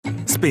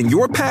spin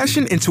your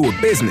passion into a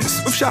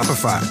business with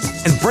Shopify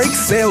and break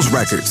sales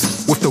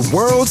records with the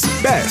world's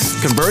best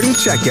converting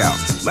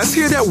checkout. Let's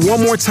hear that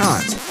one more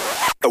time.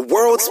 The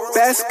world's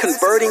best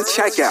converting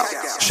checkout.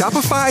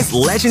 Shopify's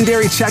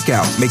legendary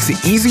checkout makes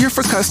it easier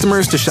for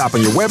customers to shop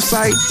on your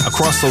website,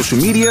 across social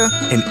media,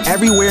 and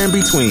everywhere in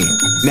between.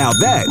 Now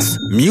that's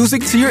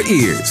music to your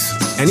ears.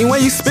 Any way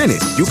you spin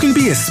it, you can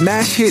be a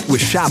smash hit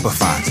with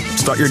Shopify.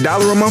 Start your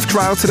 $1 a month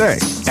trial today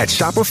at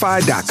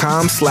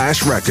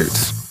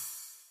shopify.com/records.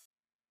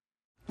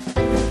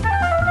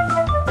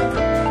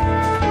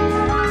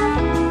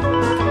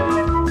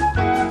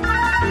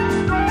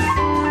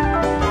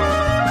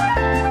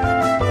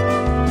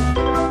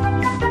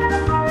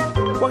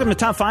 Welcome to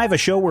Top 5, a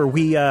show where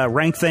we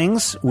rank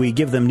things, we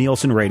give them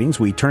Nielsen ratings,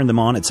 we turn them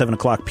on at 7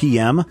 o'clock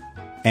p.m.,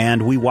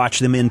 and we watch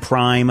them in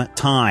prime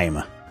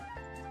time.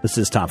 This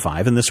is Top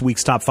 5, and this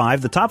week's Top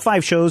 5, the Top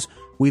 5 shows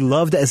we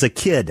loved as a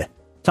kid.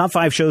 Top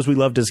 5 shows we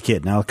loved as a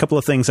kid. Now, a couple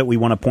of things that we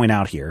want to point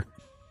out here.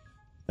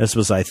 This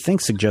was, I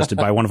think, suggested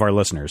by one of our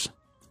listeners.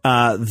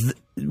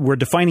 We're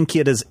defining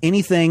kid as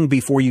anything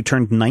before you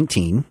turned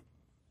 19.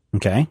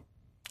 Okay?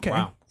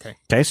 Wow. Okay,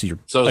 so you're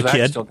a Zach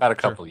kid. still got a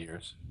couple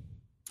years.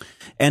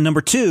 And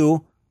number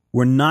two,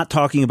 we're not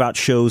talking about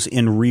shows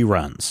in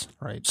reruns.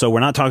 Right. So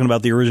we're not talking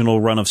about the original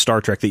run of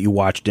Star Trek that you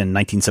watched in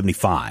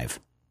 1975.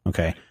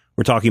 Okay.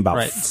 We're talking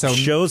about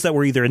shows that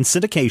were either in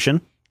syndication.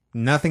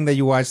 Nothing that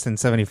you watched in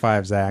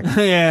 75, Zach.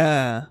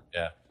 Yeah.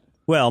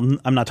 Well,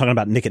 I'm not talking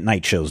about Nick at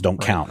Night shows. Don't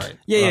count. Right.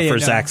 Yeah, for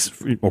Zach's,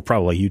 or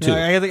probably you too.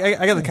 I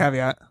got the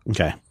caveat.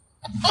 Okay.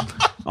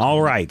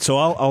 All right. So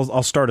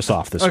I'll start us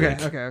off this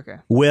week. Okay.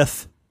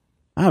 With,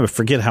 I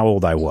forget how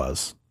old I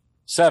was.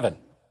 7.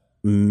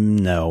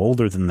 No,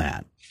 older than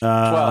that.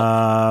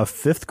 12.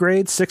 5th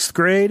grade, 6th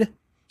grade?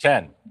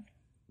 10.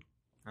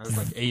 That was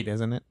like 8,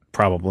 isn't it?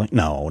 Probably.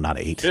 No, not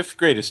 8. 5th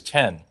grade is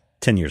 10.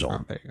 10 years old.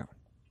 Oh, there you go.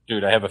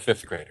 Dude, I have a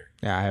 5th grader.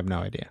 Yeah, I have no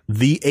idea.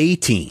 The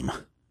A-Team.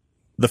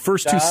 The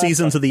first 2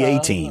 seasons of the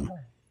A-Team,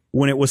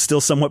 when it was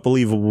still somewhat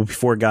believable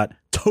before it got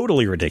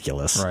totally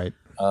ridiculous. Right.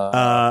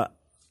 I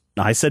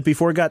said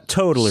before it got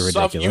totally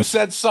ridiculous. You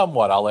said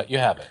somewhat. I'll let you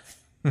have it.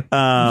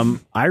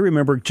 I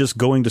remember just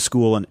going to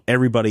school and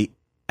everybody,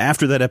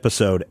 after that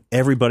episode,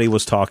 everybody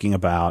was talking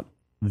about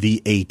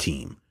the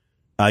A-Team.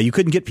 You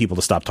couldn't get people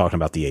to stop talking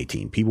about the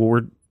A-Team. People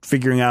were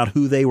figuring out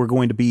who they were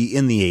going to be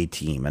in the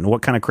A-Team and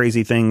what kind of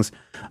crazy things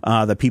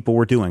that people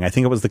were doing. I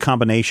think it was the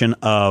combination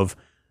of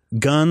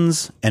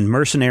guns and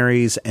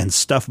mercenaries and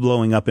stuff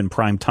blowing up in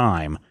prime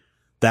time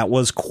that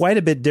was quite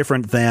a bit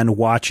different than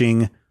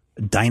watching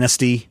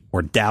Dynasty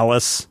or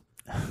Dallas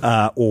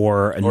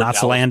or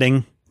Knots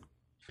Landing.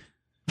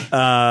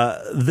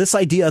 This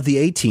idea of the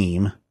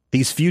A-Team,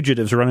 these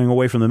fugitives running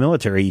away from the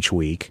military each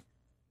week,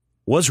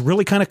 was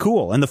really kind of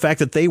cool. And the fact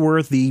that they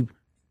were the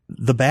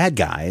bad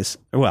guys,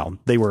 well,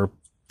 they were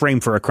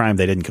framed for a crime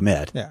they didn't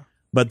commit. Yeah.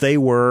 But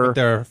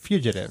they're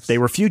fugitives. They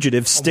were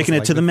fugitives sticking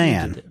it to the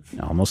man.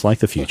 Almost like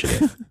the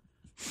fugitive.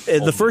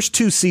 The first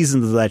 2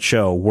 seasons of that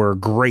show were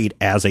great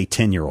as a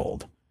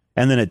 10-year-old.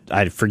 And then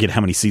I forget how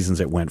many seasons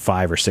it went,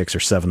 5 or 6 or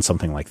 7,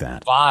 something like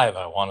that. 5,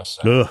 I want to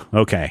say.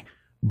 Okay.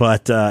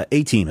 But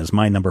A-Team is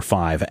my number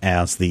 5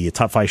 as the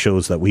top 5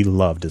 shows that we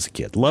loved as a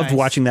kid. Loved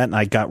watching that, and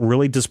I got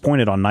really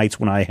disappointed on nights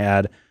when I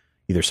had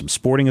either some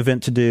sporting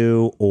event to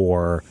do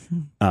or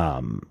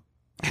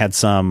had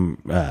some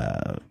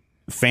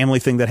family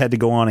thing that had to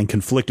go on and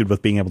conflicted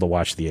with being able to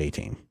watch the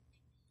A-Team.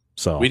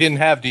 So we didn't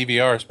have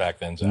DVRs back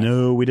then, Zach.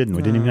 No, we didn't.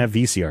 We didn't even have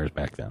VCRs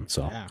back then.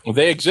 So Well,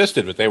 they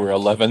existed, but they were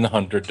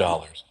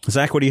 $1,100.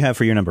 Zach, what do you have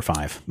for your number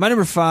 5? My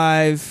number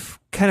 5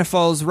 kind of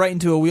falls right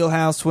into a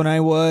wheelhouse when I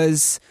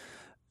was,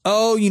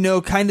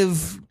 kind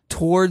of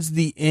towards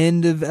the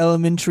end of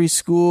elementary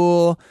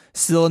school,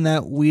 still in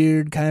that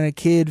weird kind of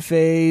kid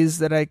phase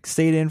that I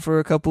stayed in for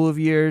a couple of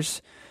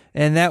years.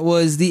 And that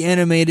was the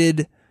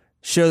animated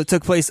show that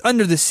took place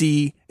under the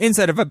sea,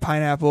 inside of a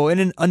pineapple,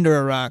 and under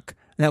a rock.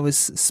 And that was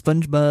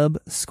SpongeBob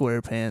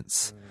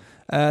SquarePants.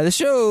 The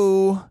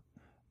show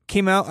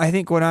came out, I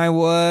think, when I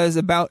was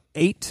about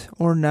 8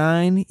 or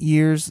 9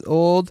 years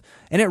old,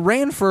 and it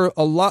ran for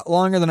a lot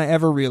longer than I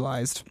ever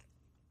realized.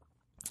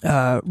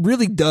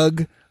 Really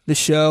dug the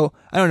show.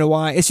 I don't know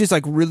why. It's just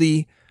like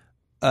really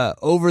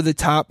over the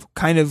top,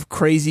 kind of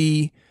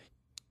crazy,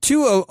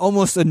 to a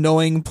almost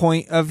annoying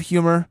point of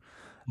humor.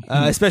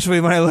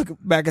 Especially when I look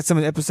back at some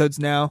of the episodes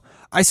now.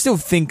 I still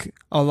think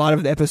a lot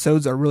of the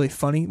episodes are really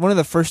funny. One of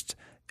the first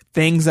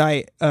things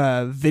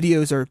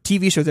videos or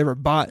TV shows I ever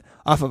bought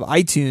off of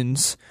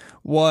iTunes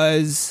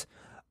was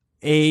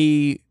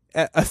a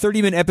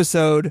 30-minute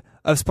episode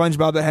of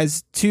SpongeBob that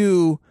has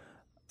 2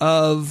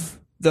 of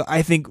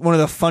I think one of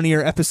the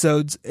funnier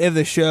episodes of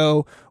the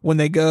show, when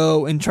they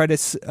go and try to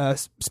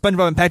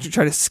SpongeBob and Patrick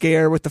try to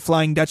scare with the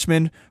Flying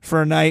Dutchman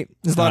for a night.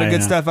 There's a lot of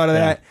good stuff out of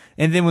that.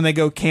 And then when they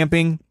go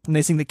camping and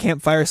they sing the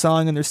campfire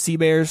song and there's sea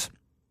bears.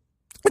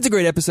 It's a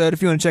great episode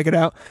if you want to check it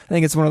out. I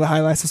think it's one of the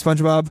highlights of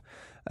SpongeBob.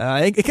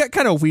 It got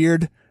kind of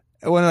weird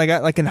when I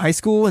got in high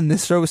school and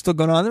this show was still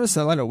going on. There was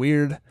a lot of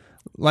weird,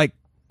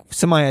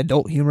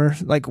 semi-adult humor,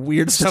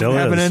 weird stuff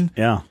happening.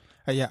 Yeah.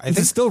 Yeah, I Is it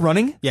think still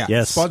running? yeah.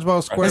 Yes.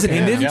 SpongeBob SquarePants. Has it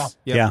ended? Yeah.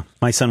 Yep. Yeah,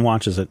 my son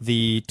watches it.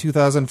 The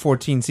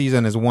 2014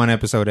 season is one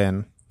episode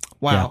in.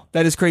 Wow, Yeah.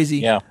 that is crazy.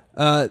 Yeah.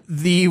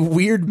 The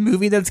weird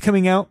movie that's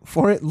coming out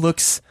for it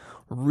looks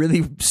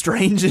really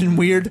strange and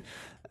weird.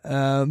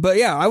 But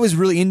yeah, I was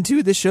really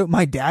into this show.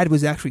 My dad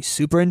was actually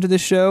super into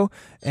this show,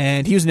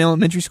 and he was an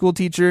elementary school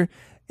teacher,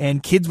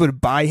 and kids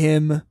would buy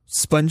him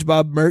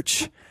SpongeBob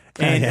merch.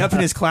 And up in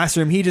his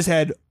classroom, he just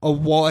had a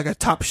wall, like a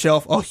top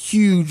shelf, a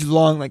huge,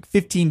 long, like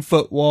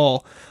 15-foot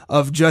wall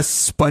of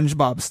just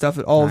SpongeBob stuff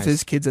that all of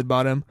his kids had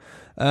bought him.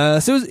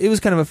 So it was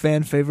kind of a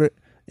fan favorite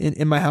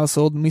in my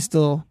household, and we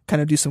still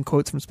kind of do some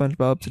quotes from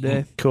SpongeBob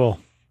today. Cool.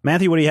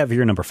 Matthew, what do you have for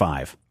your number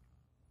 5?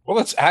 Well,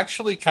 it's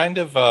actually kind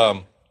of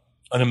an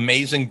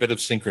amazing bit of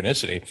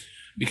synchronicity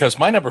because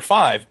my number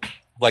 5,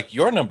 like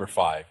your number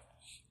 5,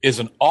 is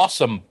an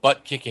awesome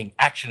butt-kicking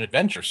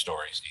action-adventure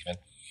story, Stephen.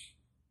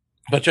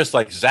 But just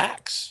like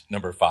Zach's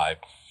number 5,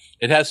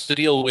 it has to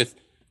deal with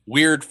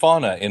weird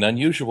fauna in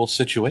unusual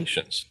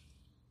situations.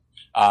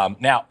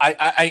 Now,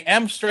 I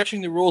am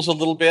stretching the rules a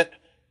little bit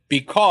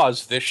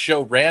because this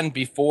show ran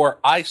before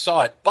I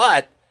saw it,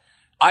 but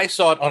I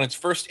saw it on its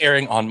first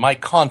airing on my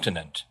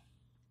continent.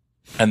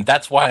 And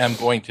that's why I'm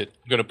going to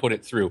put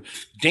it through.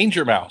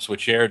 Danger Mouse,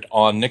 which aired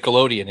on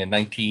Nickelodeon in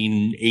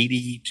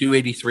 1982,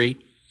 83.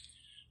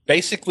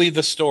 Basically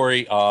the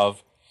story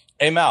of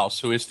a mouse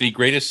who is the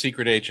greatest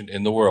secret agent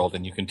in the world,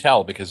 and you can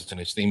tell because it's in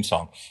his theme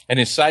song, and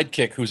his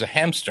sidekick who's a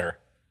hamster,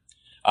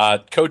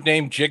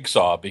 codenamed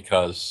Jigsaw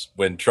because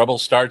when trouble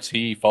starts,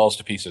 he falls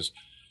to pieces.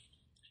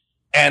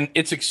 And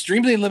it's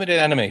extremely limited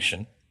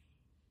animation,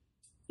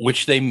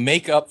 which they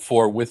make up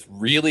for with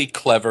really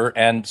clever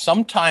and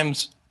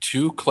sometimes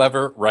too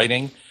clever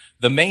writing.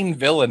 The main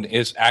villain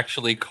is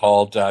actually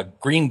called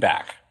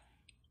Greenback,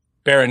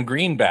 Baron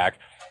Greenback,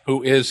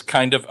 who is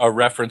kind of a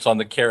reference on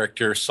the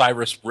character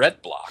Cyrus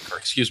Redblock, or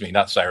excuse me,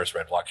 not Cyrus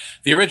Redblock,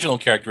 the original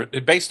character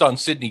based on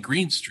Sidney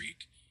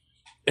Greenstreet.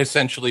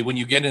 Essentially, when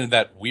you get into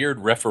that weird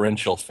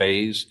referential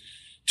phase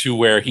to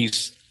where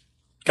he's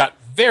got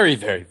very,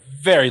 very,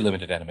 very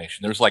limited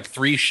animation. There's like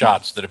 3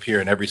 shots that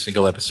appear in every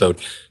single episode.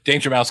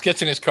 Danger Mouse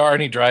gets in his car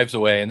and he drives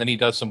away, and then he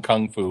does some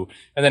kung fu,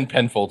 and then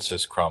Penfold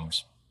says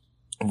crumbs.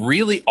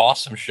 Really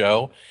awesome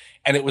show,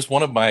 and it was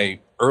one of my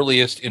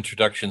earliest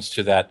introductions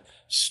to that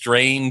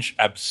strange,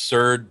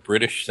 absurd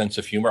British sense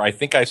of humor. I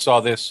think I saw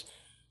this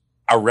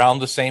around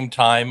the same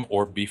time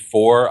or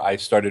before I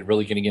started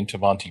really getting into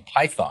Monty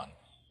Python,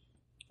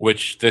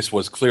 which this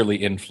was clearly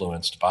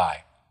influenced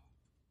by.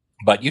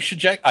 But you should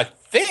check. I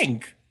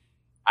think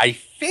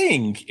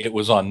it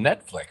was on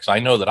Netflix. I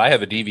know that I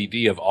have a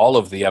DVD of all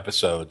of the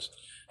episodes,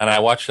 and I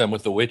watched them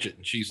with the widget,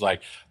 and she's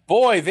like,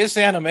 boy, this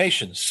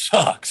animation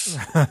sucks.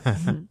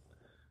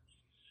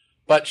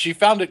 But she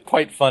found it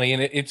quite funny,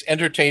 and it's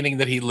entertaining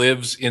that he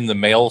lives in the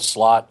mail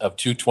slot of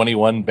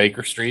 221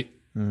 Baker Street.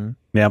 Mm-hmm.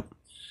 Yep.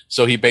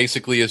 So he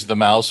basically is the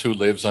mouse who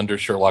lives under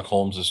Sherlock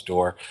Holmes's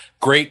door.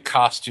 Great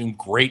costume,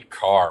 great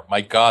car. My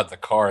God, the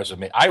car is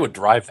amazing. I would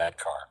drive that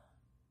car.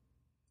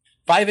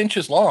 5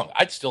 inches long.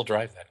 I'd still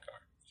drive that car.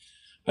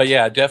 But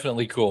yeah,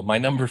 definitely cool. My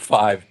number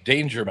 5,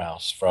 Danger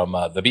Mouse from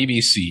the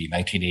BBC,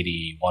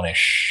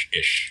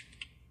 1981-ish.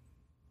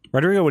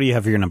 Rodrigo, what do you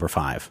have for your number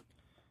 5?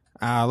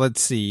 Let's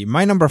see.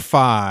 My number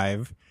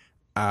 5,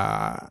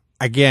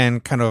 again,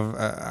 kind of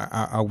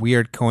a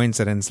weird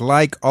coincidence.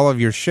 Like all of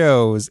your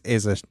shows,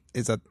 is a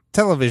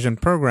television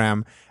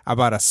program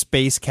about a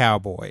space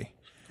cowboy.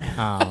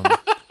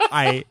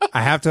 I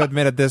have to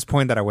admit at this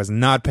point that I was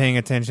not paying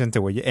attention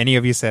to what any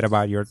of you said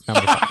about your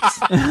number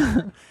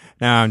 5s.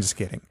 No, I'm just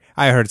kidding.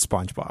 I heard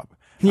SpongeBob.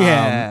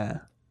 Yeah.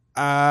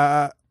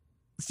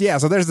 Yeah,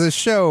 so there's this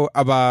show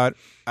about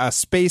a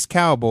space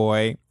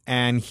cowboy,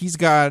 and he's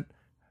got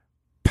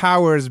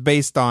powers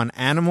based on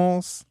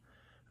animals,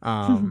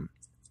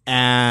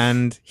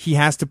 and he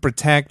has to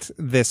protect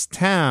this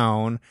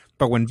town.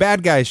 But when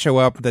bad guys show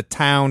up, the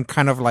town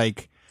kind of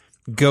like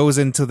goes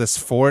into this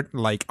fort,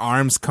 like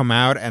arms come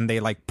out and they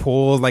like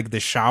pull like the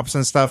shops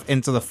and stuff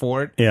into the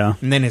fort. Yeah.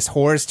 And then his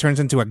horse turns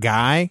into a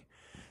guy.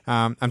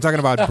 I'm talking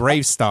about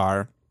Brave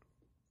Star.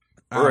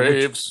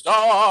 Brave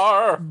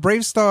Star!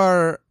 Brave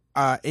Star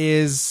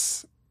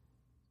was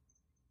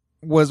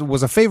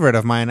a favorite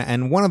of mine,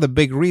 and one of the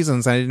big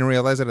reasons I didn't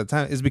realize at the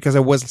time is because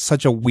it was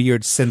such a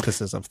weird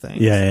synthesis of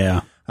things.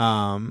 Yeah.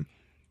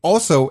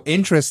 Also,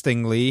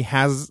 interestingly,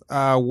 has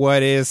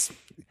what is,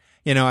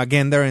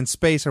 again, they're in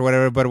space or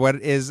whatever, but what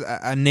is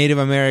a Native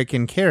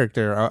American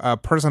character, a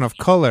person of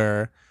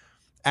color,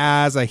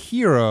 as a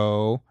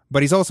hero,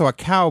 but he's also a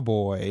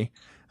cowboy,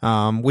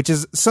 which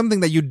is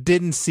something that you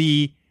didn't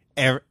see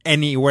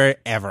anywhere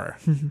ever.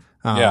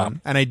 And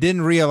I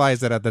didn't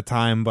realize that at the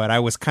time, but I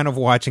was kind of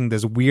watching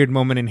this weird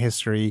moment in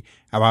history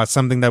about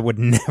something that would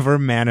never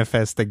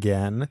manifest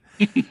again.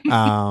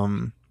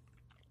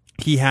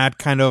 He had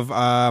kind of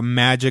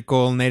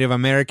magical Native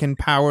American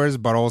powers,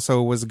 but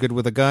also was good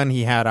with a gun.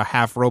 He had a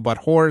half robot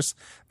horse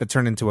that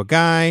turned into a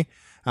guy.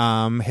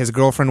 His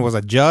girlfriend was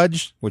a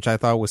judge, which I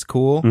thought was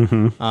cool.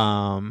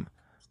 Mm-hmm.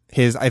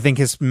 I think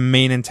his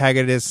main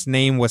antagonist's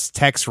name was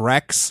Tex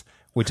Rex,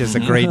 which is a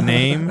great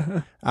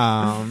name.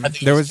 I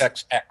think it's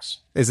Tex X.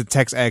 Is it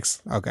Tex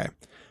X? Okay.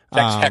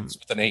 Tex Hex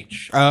with an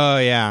H. Oh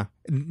yeah.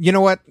 You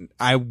know what?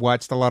 I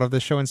watched a lot of the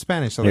show in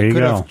Spanish, so There they you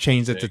could go. have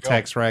changed it There to you go.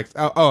 Tex Rex.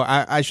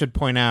 I should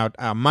point out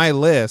my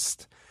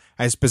list.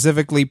 I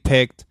specifically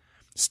picked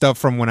stuff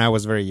from when I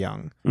was very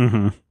young.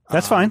 Mm-hmm.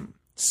 That's fine.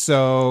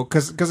 So,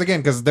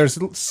 because there's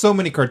so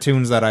many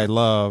cartoons that I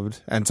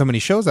loved and so many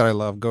shows that I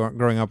loved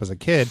growing up as a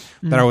kid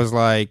that I was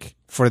like,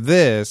 for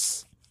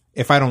this,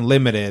 if I don't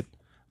limit it,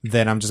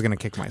 then I'm just gonna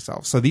kick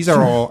myself. So these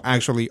are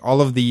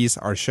all of these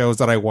are shows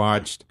that I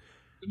watched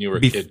When you were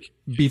a kid.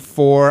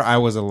 before I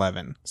was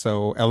 11.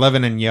 So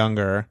 11 and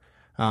younger,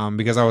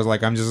 because I was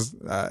like,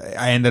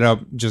 I ended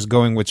up just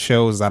going with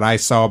shows that I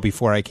saw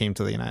before I came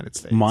to the United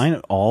States. Mine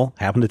all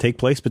happened to take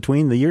place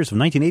between the years of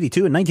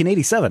 1982 and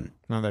 1987.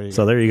 Oh, there you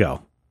So go. there you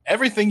go.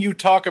 Everything you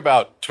talk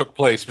about took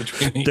place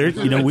between. There,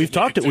 we've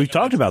talked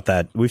about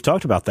that. We've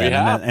talked about that, We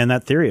have. and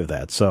that theory of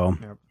that. So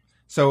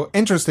So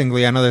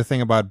interestingly, another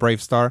thing about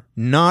Brave Star,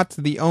 not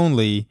the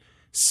only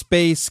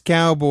space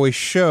cowboy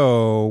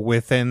show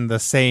within the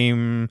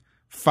same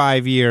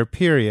 5-year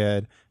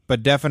period,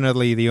 but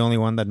definitely the only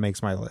one that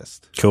makes my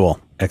list. cool,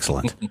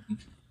 excellent.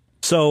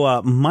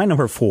 So my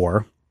number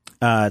 4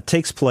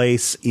 takes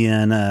place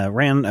in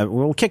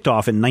kicked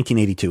off in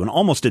 1982 and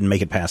almost didn't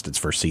make it past its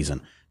first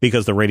season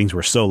because the ratings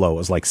were so low. It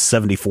was like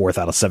 74th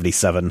out of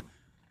 77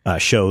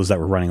 shows that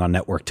were running on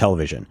network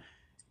television.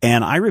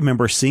 And I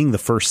remember seeing the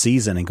first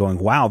season and going,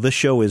 wow, this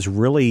show is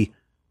really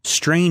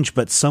strange,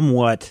 but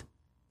somewhat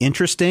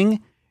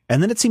interesting.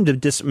 And then it seemed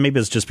to maybe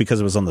it's just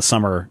because it was on the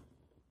summer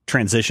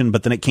transition,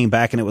 but then it came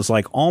back and it was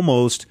like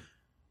almost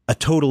a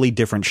totally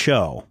different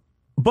show.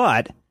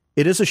 But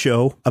it is a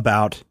show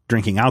about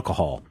drinking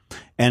alcohol,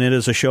 and it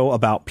is a show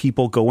about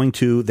people going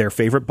to their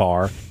favorite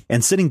bar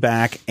and sitting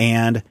back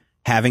and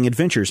having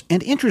adventures.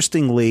 And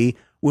interestingly,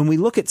 when we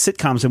look at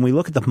sitcoms and we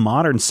look at the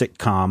modern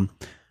sitcom,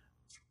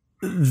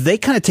 they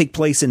kind of take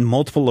place in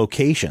multiple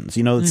locations.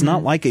 You know, it's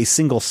not like a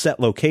single set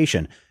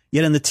location.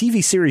 Yet in the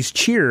TV series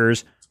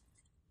Cheers,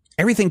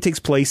 everything takes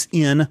place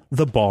in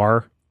the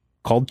bar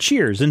called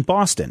Cheers in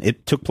Boston.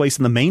 It took place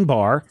in the main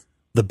bar,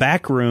 the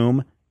back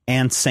room,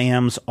 and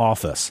Sam's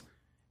office.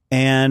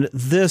 And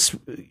this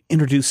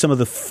introduced some of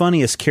the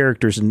funniest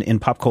characters in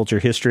pop culture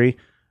history.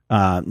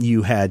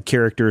 You had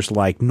characters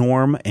like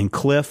Norm and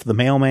Cliff, the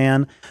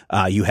mailman.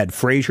 You had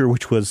Frasier,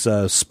 which was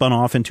spun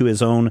off into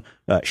his own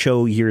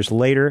show years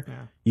later. Yeah.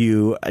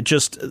 You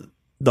just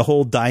the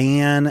whole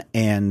Diane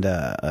and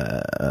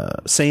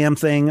Sam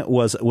thing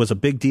was a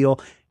big deal,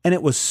 and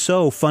it was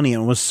so funny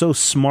and it was so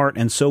smart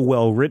and so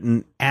well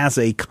written as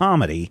a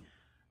comedy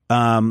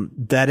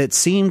that it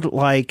seemed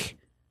like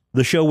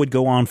the show would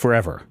go on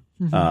forever.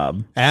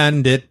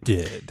 And it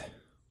did.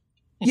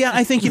 Yeah,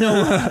 I think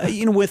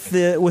with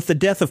the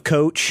death of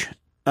Coach,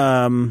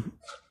 and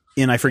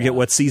I forget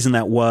what season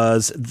that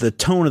was, the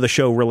tone of the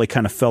show really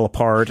kind of fell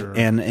apart, sure.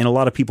 and a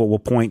lot of people will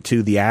point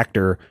to the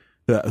actor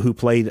who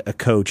played a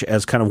Coach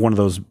as kind of one of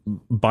those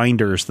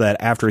binders that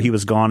after he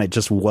was gone, it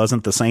just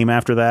wasn't the same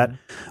after that.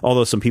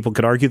 Although some people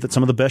could argue that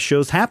some of the best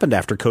shows happened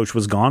after Coach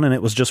was gone, and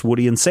it was just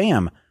Woody and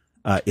Sam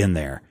in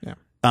there. Yeah.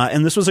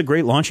 And this was a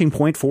great launching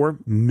point for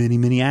many,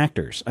 many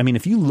actors. I mean,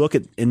 if you look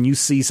at and you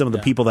see some of the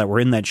people that were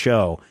in that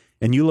show,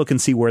 and you look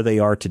and see where they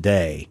are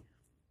today,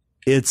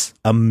 it's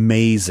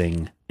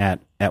amazing at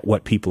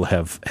what people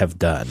have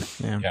done.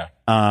 Yeah.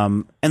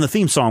 And the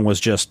theme song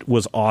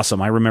was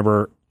awesome. I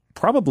remember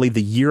probably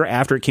the year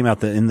after it came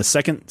out, in the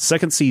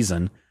second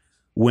season,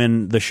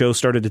 when the show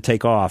started to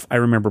take off, I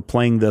remember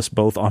playing this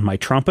both on my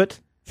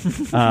trumpet.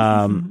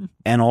 And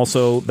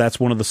also that's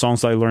one of the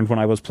songs I learned when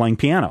I was playing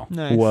piano.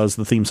 Nice. Was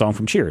the theme song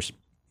from Cheers.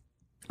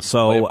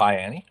 So play a Pie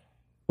Annie?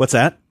 What's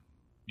that?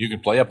 You can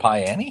play a Pie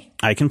Annie?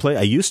 I can play.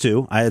 I used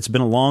to. It's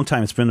been a long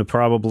time. It's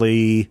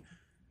probably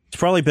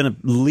been at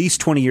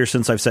least 20 years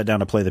since I've sat down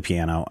to play the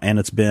piano, and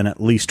it's been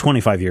at least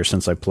 25 years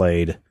since I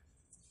played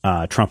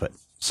trumpet.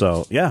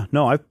 So yeah,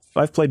 no,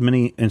 I've played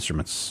many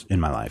instruments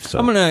in my life. So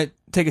I'm gonna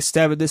take a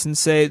stab at this and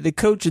say the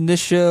Coach in this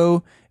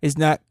show is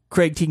not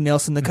Craig T.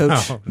 Nelson, the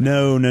Coach.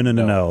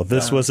 No.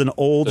 This was an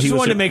old. Just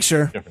wanted to make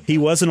sure. He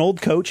was an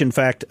old coach. In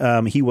fact,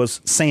 he was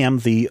Sam,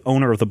 the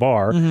owner of the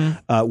bar,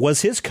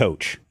 was his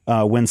coach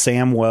when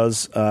Sam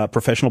was a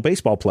professional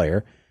baseball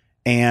player,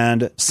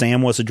 and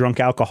Sam was a drunk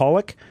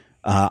alcoholic.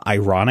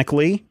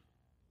 Ironically,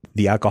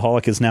 the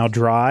alcoholic is now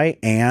dry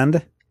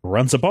and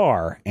runs a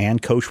bar,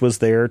 and Coach was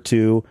there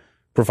to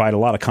provide a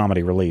lot of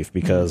comedy relief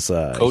because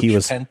Coach he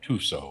was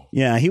Pantuso.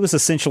 Yeah, he was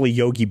essentially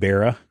Yogi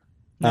Berra.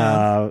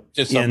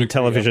 In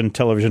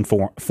television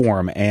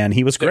form, and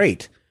he was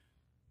great.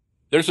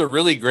 There's a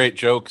really great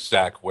joke,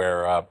 Zach,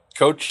 where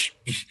Coach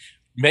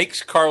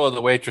makes Carla,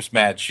 the waitress,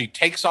 mad. She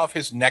takes off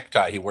his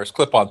necktie. He wears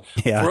clip-on.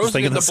 Yeah, I was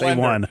thinking the same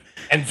one.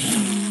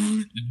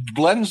 And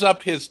blends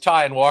up his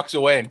tie and walks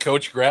away, and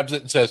Coach grabs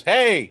it and says,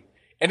 "Hey,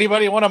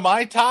 anybody want a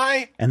Mai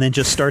Tai?" And then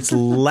just starts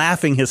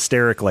laughing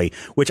hysterically,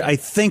 which I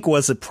think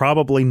was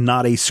probably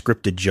not a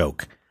scripted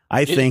joke.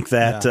 I think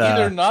that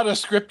either not a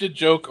scripted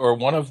joke or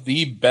one of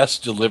the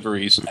best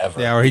deliveries ever.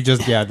 Yeah, or he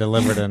just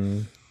delivered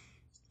and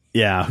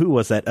Yeah, who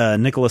was that?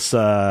 Nicholas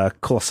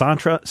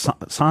Santo.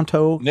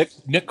 Nick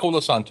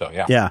Colasanto,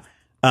 yeah. Yeah.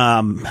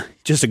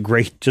 Just a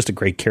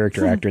great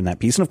character actor in that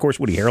piece. And of course,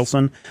 Woody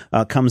Harrelson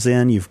comes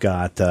in. You've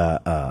got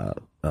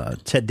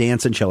Ted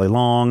Danson, Shelley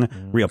Long,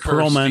 Rhea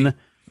Perlman,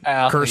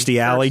 Kirstie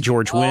Alley,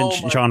 George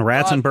Wendt, John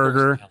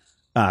Ratzenberger,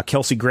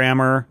 Kelsey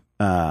Grammer.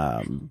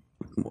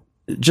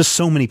 Just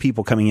so many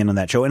people coming in on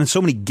that show, and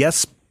so many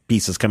guest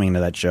pieces coming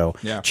into that show.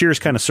 Yeah. Cheers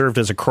kind of served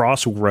as a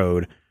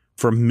crossroad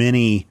for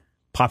many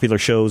popular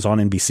shows on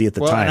NBC at the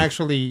time. And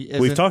actually,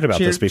 we've talked about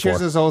this before.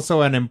 Cheers is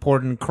also an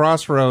important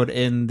crossroad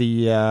in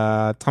the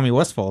Tommy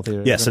Westphal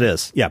theory. Yes, it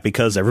is. Yeah,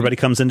 because everybody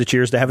comes into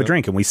Cheers to have a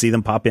drink, and we see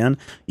them pop in,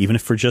 even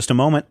if for just a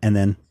moment, and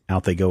then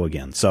out they go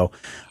again. So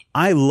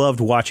I loved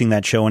watching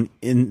that show, and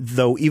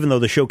even though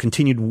the show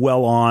continued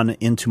well on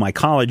into my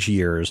college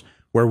years,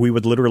 where we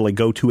would literally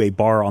go to a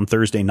bar on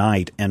Thursday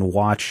night and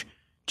watch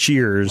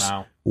Cheers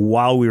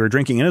while we were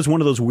drinking. And it was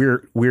one of those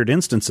weird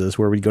instances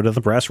where we'd go to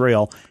the Brass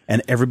Rail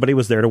and everybody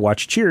was there to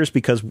watch Cheers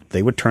because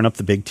they would turn up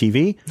the big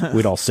TV.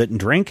 We'd all sit and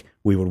drink.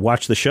 We would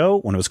watch the show.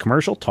 When it was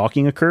commercial,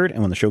 talking occurred.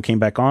 And when the show came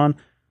back on,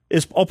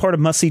 it's all part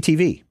of must-see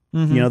TV.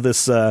 Mm-hmm. You know,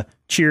 this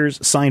Cheers,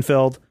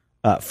 Seinfeld,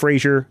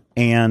 Frasier,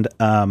 and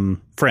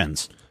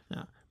Friends.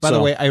 By the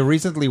way, I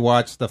recently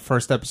watched the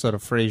first episode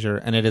of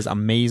Frasier, and it is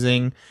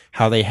amazing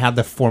how they had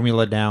the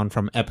formula down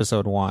from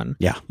episode 1.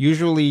 Yeah.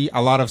 Usually,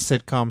 a lot of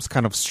sitcoms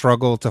kind of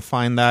struggle to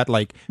find that.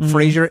 Like,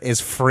 Frasier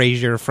is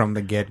Frasier from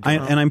the get-go.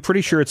 And I'm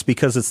pretty sure it's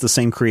because it's the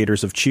same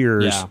creators of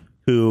Cheers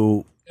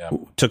who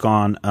took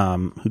on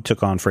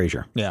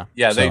Frasier. Yeah.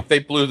 Yeah, they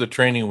blew the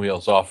training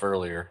wheels off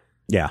earlier.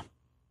 Yeah.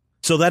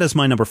 So that is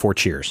my number 4,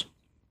 Cheers.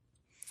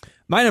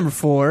 My number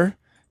 4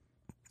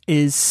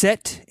 is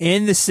set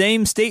in the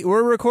same state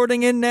we're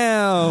recording in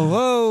now.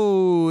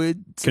 Whoa.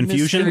 It's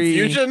Confusion?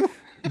 Confusion?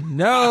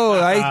 No,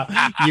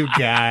 I You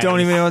guys.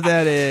 don't even know what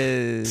that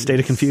is. State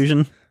of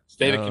Confusion?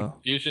 State of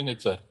confusion,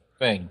 it's a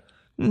thing.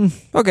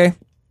 Okay.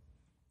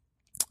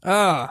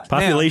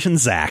 Population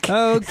Zach.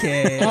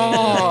 Okay.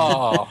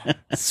 Oh,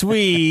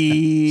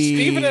 Sweet.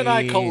 Stephen and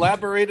I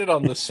collaborated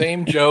on the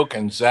same joke,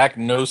 and Zach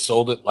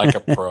no-sold it like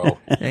a pro.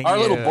 Thank Our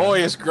you. little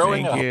boy is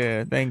growing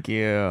up. Thank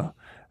you.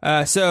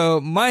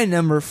 So my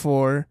number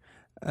 4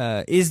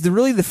 is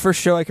really the first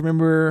show I can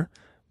remember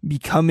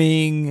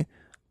becoming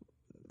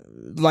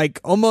like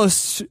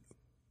almost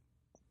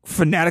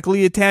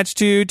fanatically attached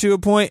to a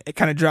point. It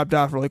kind of dropped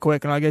off really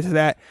quick, and I'll get to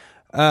that.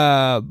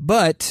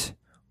 But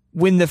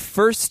when the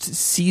first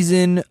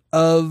season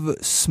of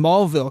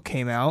Smallville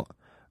came out,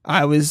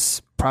 I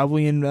was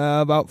probably in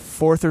about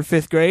 4th or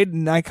 5th grade,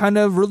 and I kind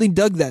of really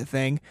dug that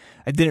thing.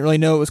 I didn't really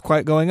know what was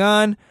quite going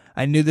on.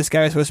 I knew this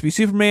guy was supposed to be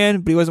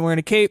Superman, but he wasn't wearing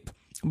a cape.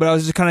 But I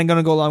was just kind of going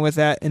to go along with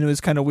that, and it was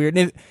kind of weird.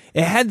 And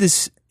it had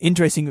this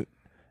interesting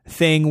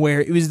thing where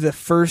it was the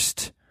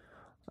first,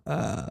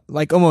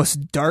 like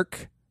almost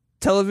dark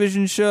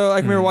television show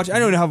I can remember watching. I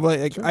don't know how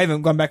I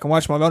haven't gone back and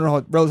watched them. I don't know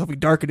how relatively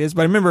dark it is,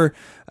 but I remember,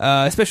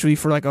 especially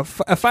for like a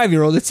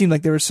 5-year-old, it seemed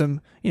like there was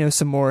some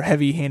more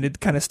heavy-handed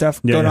kind of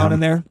stuff going on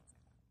in there.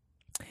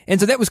 And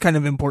so that was kind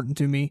of important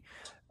to me.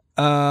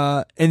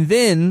 And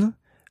then,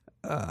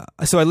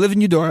 so I lived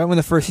in Eudora when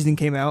the first season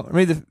came out. Or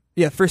maybe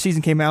first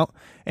season came out,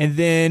 and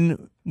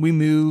then we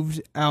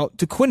moved out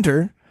to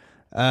Quinter,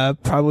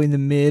 probably in the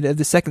mid of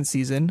the second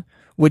season,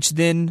 which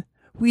then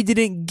we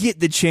didn't get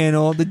the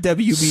channel, the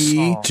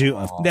WB,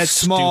 that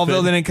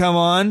Smallville didn't come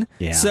on.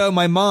 Yeah. So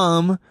my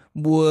mom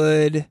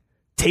would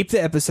tape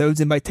the episodes,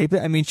 and by tape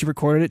it, I mean she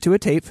recorded it to a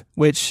tape,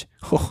 which,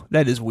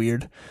 that is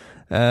weird.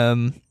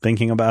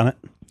 Thinking about it?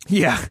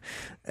 Yeah.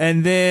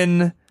 And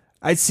then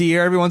I'd see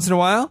her every once in a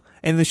while,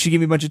 and then she'd give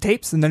me a bunch of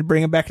tapes, and then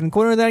bring them back in the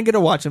corner, and then I'd get to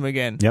watch them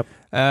again. Yep.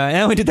 And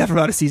I only did that for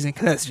about a season,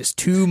 because that's just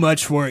too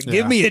much for it.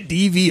 Give me a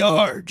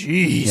DVR.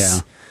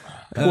 Jeez.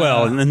 Yeah.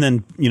 Well, and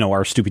then,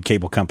 our stupid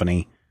cable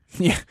company.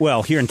 Yeah.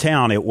 Well, here in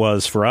town, it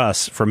was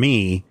for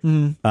me,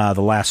 the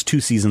last 2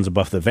 seasons of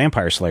Buffy the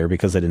Vampire Slayer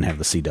because they didn't have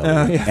the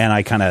CW. And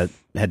I kind of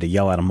had to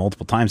yell at them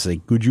multiple times, say,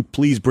 could you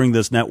please bring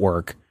this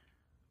network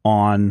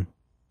on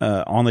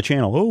the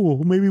channel? Oh, well,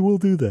 maybe we'll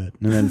do that.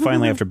 And then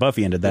finally, after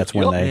Buffy ended, that's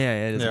when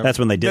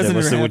they did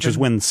it, which is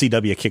when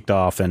CW kicked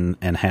off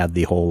and had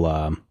the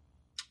whole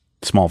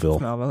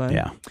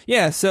Smallville.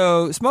 Yeah.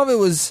 So Smallville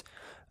was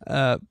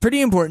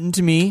pretty important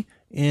to me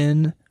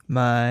in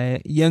my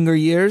younger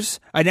years.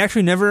 I'd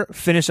actually never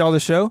finished all the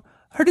show.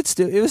 I heard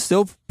it was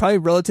still probably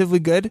relatively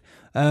good.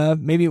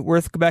 Maybe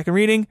worth go back and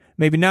reading,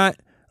 maybe not,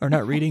 or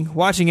not reading,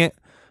 watching it,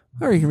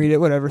 or you can read it,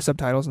 whatever,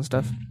 subtitles and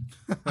stuff.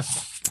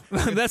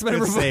 That's my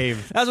number 4.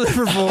 That's my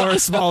number 4,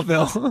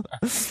 Smallville.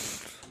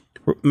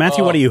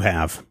 Matthew, what do you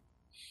have?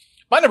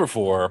 My number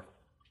 4.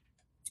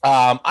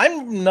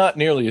 I'm not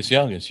nearly as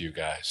young as you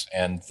guys,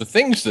 and the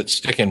things that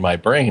stick in my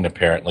brain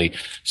apparently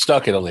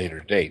stuck at a later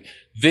date.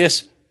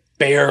 This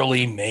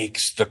barely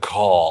makes the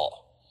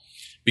call,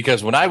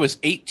 because when I was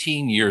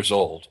 18 years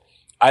old,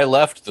 I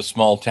left the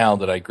small town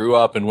that I grew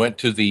up and went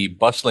to the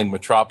bustling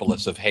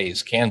metropolis of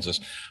Hays, Kansas,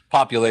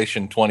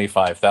 population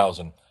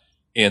 25,000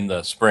 in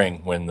the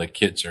spring when the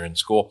kids are in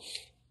school.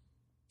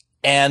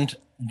 And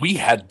we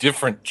had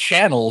different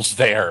channels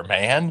there,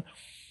 man.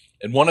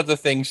 And one of the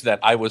things that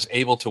I was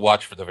able to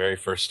watch for the very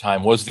first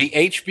time was the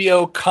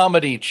HBO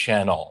Comedy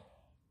Channel.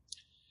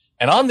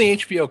 And on the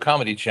HBO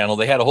Comedy Channel,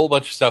 they had a whole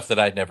bunch of stuff that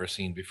I'd never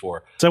seen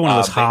before. Is that one of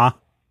those Ha?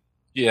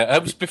 Yeah,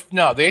 it was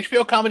no, the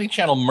HBO Comedy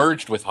Channel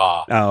merged with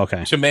Ha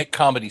to make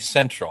Comedy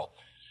Central.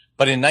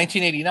 But in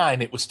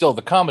 1989, it was still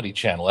the Comedy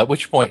Channel, at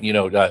which point,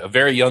 a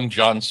very young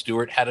Jon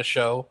Stewart had a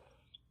show.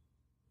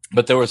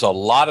 But there was a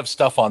lot of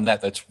stuff on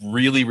that that's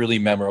really, really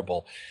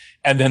memorable.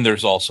 And then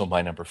there's also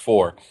my number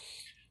 4,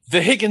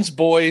 The Higgins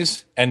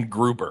Boys and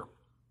Gruber,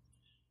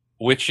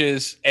 which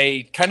is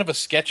a kind of a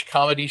sketch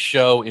comedy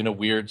show in a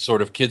weird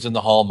sort of Kids in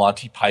the Hall,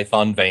 Monty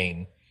Python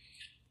vein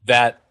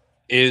that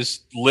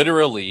is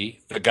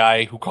literally the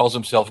guy who calls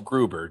himself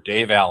Gruber,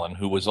 Dave Allen,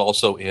 who was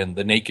also in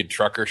The Naked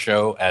Trucker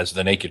Show as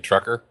the Naked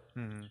Trucker.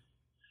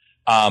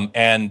 Mm-hmm.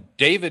 And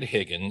David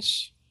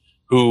Higgins,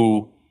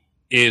 who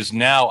is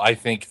now, I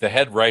think, the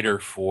head writer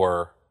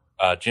for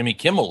Jimmy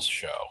Kimmel's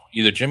show,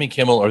 either Jimmy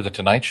Kimmel or The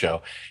Tonight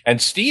Show.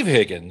 And Steve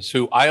Higgins,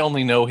 who I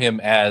only know him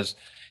as,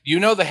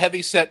 the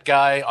heavyset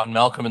guy on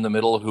Malcolm in the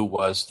Middle who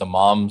was the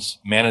mom's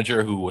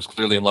manager who was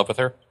clearly in love with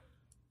her?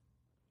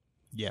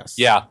 Yes.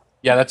 Yeah,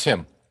 that's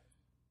him.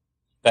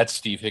 That's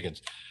Steve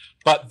Higgins.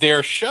 But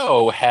their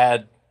show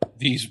had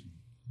these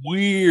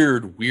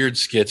weird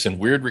skits and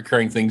weird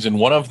recurring things, and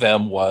one of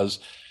them was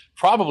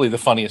probably the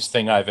funniest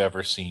thing I've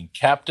ever seen,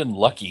 Captain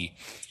Lucky,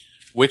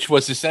 which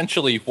was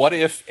essentially, what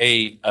if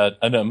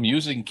an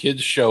amusing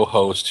kids show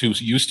host who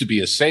used to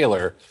be a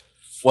sailor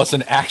was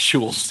an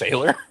actual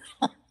sailor?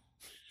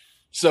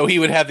 So he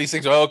would have these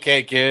things,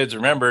 okay, kids,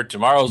 remember,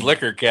 tomorrow's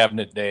liquor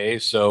cabinet day,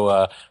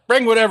 so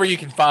bring whatever you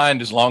can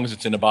find as long as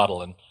it's in a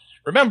bottle. And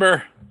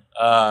remember,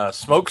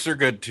 smokes are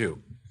good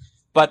too.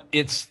 But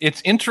it's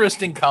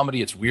interesting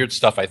comedy. It's weird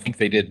stuff. I think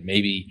they did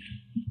maybe,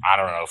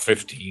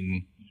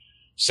 15,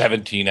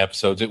 17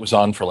 episodes. It was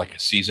on for like a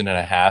season and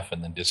a half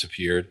and then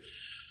disappeared.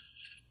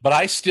 But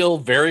I still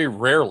very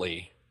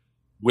rarely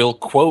will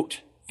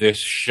quote this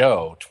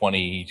show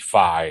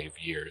 25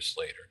 years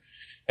later.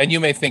 And you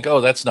may think,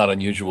 oh, that's not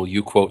unusual.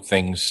 You quote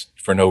things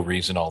for no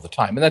reason all the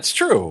time. And that's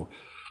true.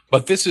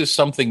 But this is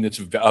something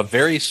that's a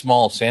very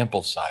small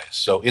sample size.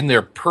 So in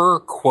their per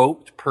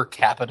quote, per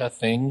capita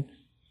thing,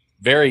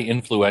 very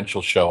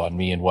influential show on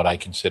me and what I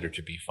consider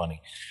to be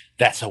funny.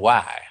 That's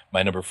why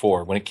my number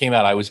 4. When it came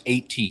out, I was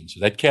 18. So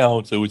that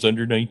counts. I was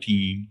under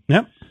 19.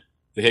 Yep.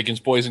 The Higgins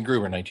Boys and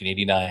Gruber,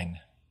 1989.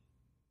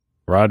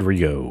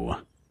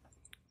 Rodrigo.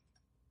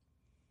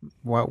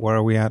 Where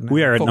are we at now?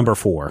 We are at number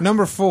 4.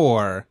 Number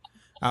 4.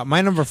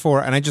 My number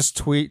 4, and I just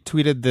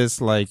tweeted this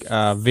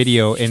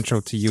video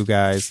intro to you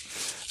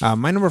guys.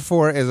 My number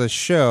 4 is a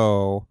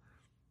show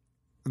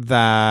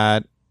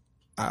that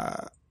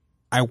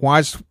I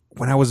watched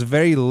when I was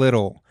very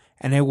little,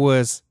 and it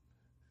was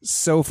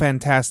so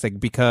fantastic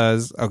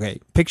because,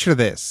 okay, picture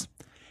this.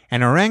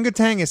 An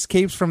orangutan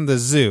escapes from the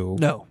zoo.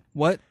 No.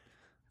 What?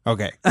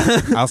 Okay,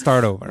 I'll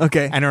start over.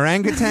 Okay. An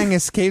orangutan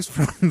escapes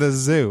from the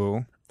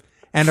zoo,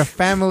 and a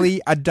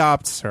family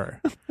adopts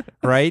her,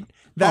 right?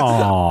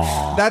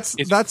 That's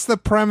the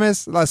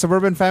premise. A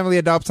suburban family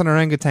adopts an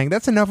orangutan.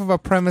 That's enough of a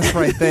premise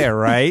right there,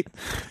 right?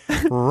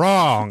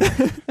 Wrong,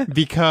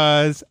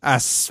 because a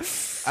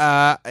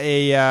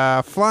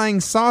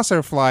flying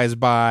saucer flies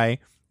by,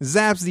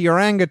 zaps the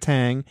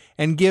orangutan,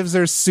 and gives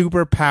her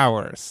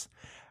superpowers.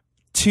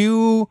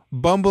 2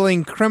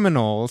 bumbling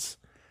criminals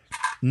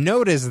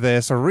notice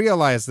this or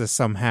realize this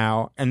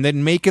somehow, and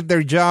then make it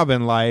their job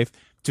in life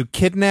to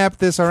kidnap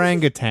this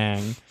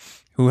orangutan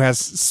who has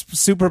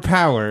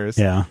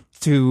superpowers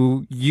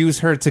to use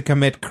her to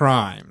commit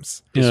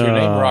crimes. Is her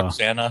name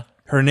Roxana?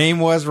 Her name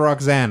was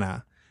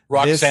Roxana.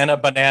 Roxana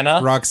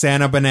Banana?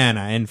 Roxana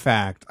Banana, in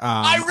fact.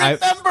 I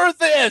remember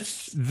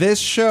this! This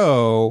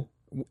show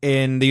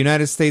in the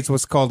United States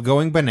was called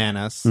Going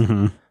Bananas.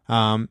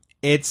 Mm-hmm.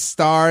 It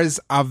stars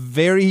a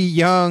very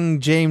young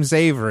James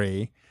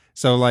Avery.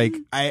 So,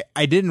 I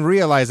didn't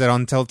realize it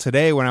until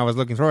today when I was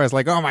looking through it. I was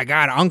like, oh my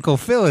God, Uncle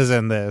Phil is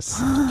in this.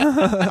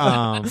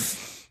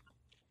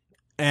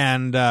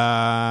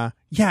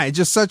 It's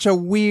just such a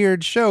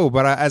weird show.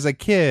 But as a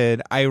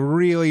kid, I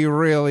really,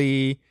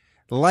 really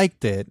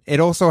liked it.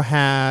 It also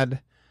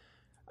had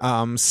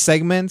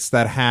segments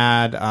that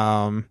had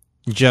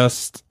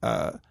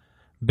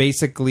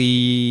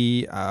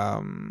basically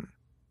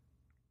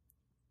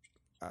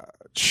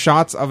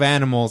shots of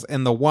animals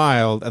in the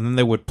wild, and then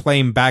they would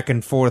play them back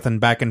and forth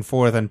and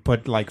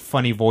put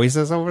funny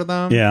voices over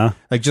them. Yeah.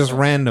 Just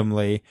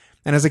randomly.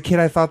 And as a kid,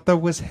 I thought that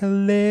was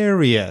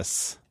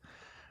hilarious.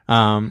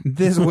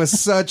 This was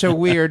such a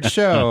weird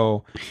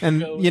show.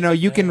 And,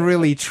 you can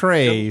really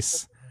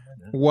trace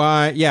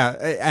why. Yeah.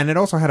 And it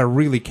also had a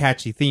really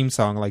catchy theme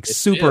song,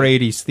 super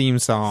 80s theme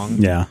song.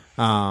 Yeah.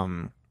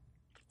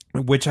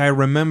 Which I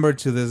remember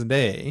to this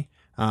day.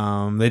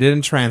 They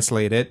didn't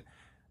translate it.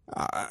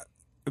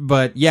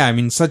 But yeah, I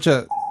mean, it's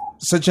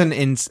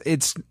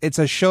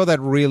a show that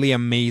really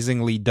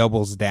amazingly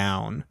doubles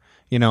down,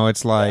 You know,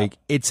 it's like,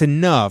 it's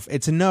enough.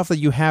 It's enough that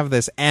you have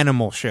this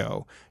animal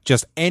show.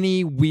 Just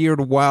any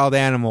weird wild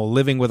animal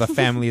living with a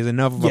family is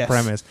enough of a Yes.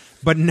 premise.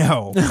 But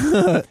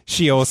no,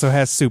 she also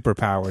has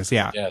superpowers.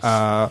 Yeah.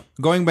 Yes.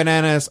 Going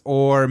Bananas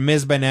or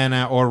Ms.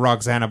 Banana or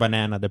Roxana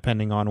Banana,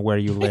 depending on where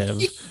you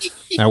live.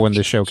 When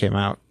the show came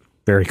out.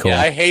 Very cool. Yeah,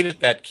 I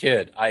hated that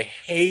kid. I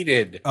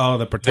hated Oh,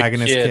 the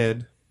protagonist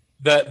kid.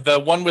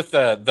 the one with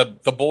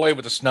the boy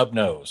with the snub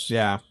nose.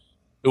 Yeah.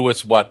 Who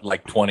was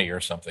like 20 or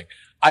something.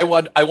 I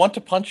want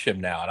to punch him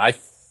now, and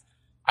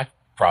I've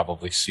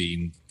probably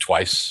seen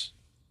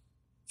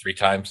 3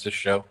 times this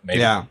show. Maybe.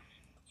 Yeah.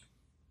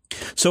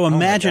 So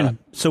imagine,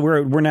 so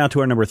we're now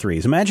to our number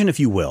 3s. Imagine, if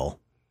you will,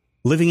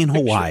 living in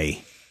Hawaii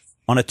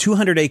on a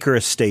 200-acre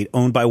estate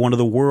owned by one of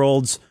the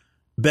world's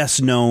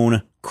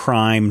best-known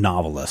crime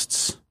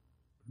novelists.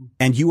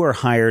 And you are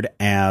hired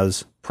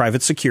as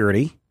private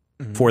security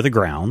for the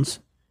grounds.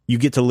 You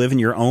get to live in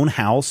your own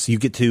house. You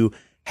get to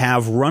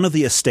have run of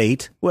the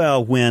estate,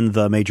 well, when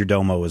the major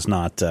domo is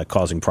not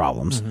causing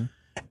problems.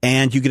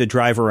 And you get to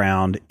drive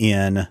around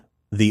in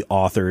the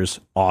author's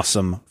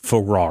awesome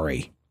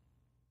Ferrari.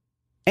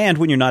 And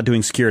when you're not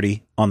doing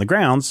security on the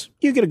grounds,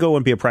 you get to go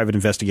and be a private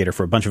investigator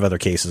for a bunch of other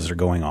cases that are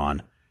going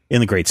on in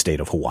the great state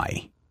of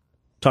Hawaii.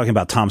 Talking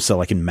about Tom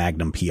Selleck and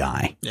Magnum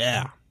P.I.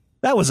 Yeah.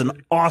 That was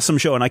an awesome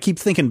show, and I keep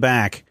thinking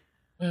back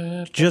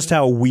just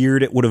how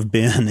weird it would have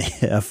been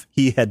if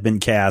he had been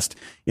cast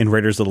in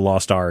Raiders of the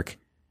Lost Ark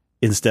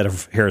instead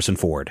of Harrison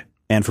Ford.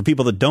 And for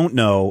people that don't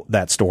know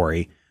that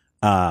story,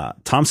 Tom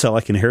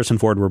Selleck and Harrison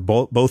Ford were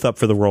both up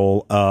for the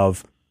role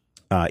of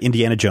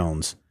Indiana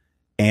Jones.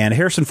 And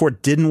Harrison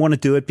Ford didn't want to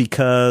do it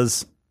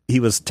because he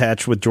was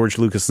attached with George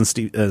Lucas and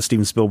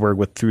Steven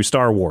Spielberg through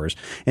Star Wars,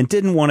 and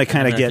didn't want to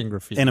kind of get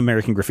an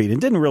American Graffiti,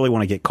 and didn't really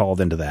want to get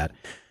called into that.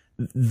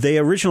 They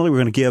originally were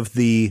going to give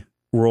the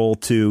role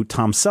to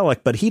Tom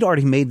Selleck, but he'd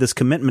already made this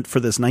commitment for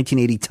this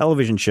 1980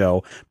 television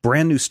show,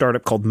 brand new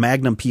startup called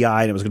Magnum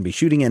P.I., and it was going to be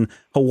shooting in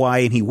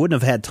Hawaii, and he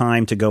wouldn't have had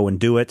time to go and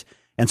do it.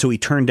 And so he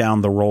turned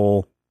down the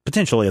role,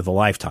 potentially of the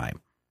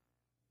lifetime,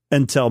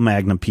 until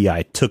Magnum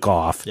P.I. took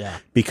off. Yeah.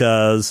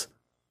 Because,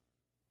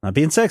 not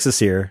being sexist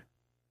here,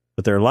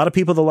 but there are a lot of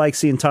people that like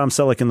seeing Tom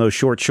Selleck in those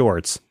short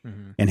shorts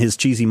and his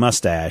cheesy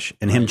mustache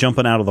and him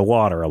jumping out of the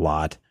water a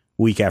lot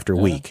week after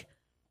week.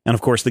 And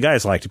of course, the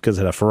guys liked it because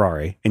it had a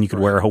Ferrari, and you could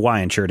wear a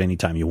Hawaiian shirt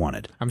anytime you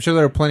wanted. I'm sure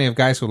there are plenty of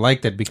guys who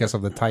liked it because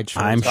of the tight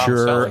shorts. I'm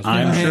sure,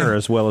 Selleck.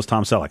 as well as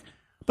Tom Selleck.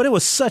 But it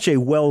was such a it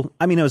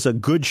was a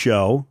good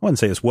show. I wouldn't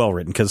say it's well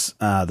written, because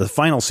the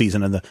final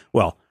season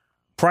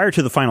prior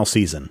to the final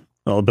season,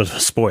 a little bit of a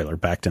spoiler,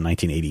 back to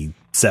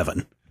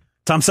 1987,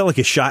 Tom Selleck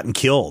is shot and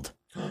killed,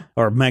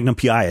 or Magnum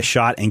P.I. is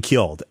shot and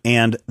killed,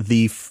 and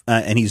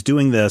and he's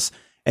doing this,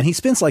 and he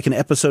spends like an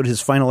episode,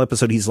 his final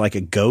episode, he's like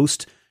a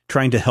ghost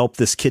trying to help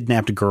this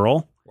kidnapped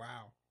girl.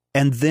 Wow.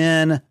 And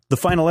then the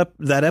final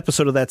that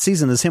episode of that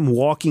season is him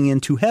walking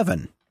into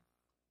heaven.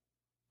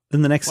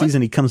 Then the next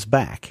season he comes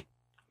back.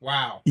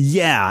 Wow.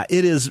 Yeah,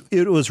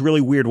 it was really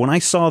weird. When I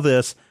saw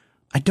this,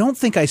 I don't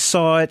think I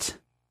saw it.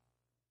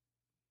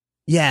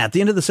 Yeah, at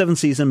the end of the 7th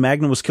season,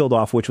 Magnum was killed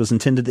off, which was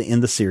intended to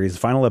end the series. The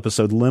final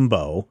episode,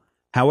 Limbo.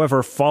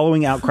 However,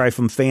 following outcry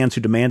from fans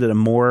who demanded a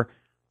more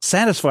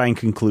satisfying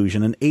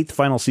conclusion, an 8th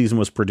final season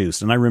was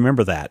produced. And I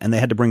remember that. And they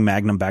had to bring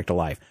Magnum back to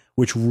life,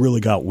 which really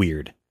got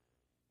weird.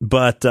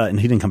 But, and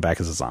he didn't come back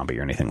as a zombie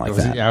or anything like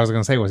that. I was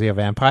going to say, was he a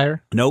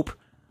vampire? Nope.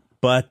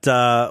 But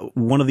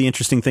one of the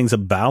interesting things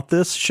about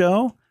this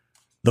show,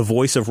 the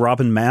voice of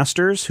Robin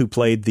Masters, who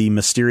played the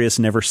mysterious,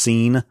 never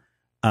seen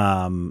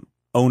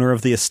owner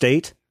of the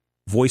estate,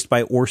 voiced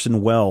by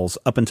Orson Welles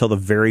up until the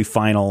very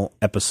final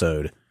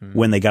episode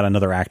when they got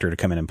another actor to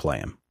come in and play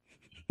him,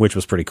 which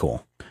was pretty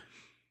cool.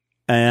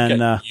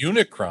 And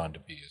Unicron to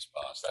be his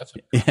boss. That's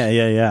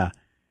yeah.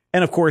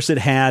 And of course, it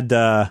had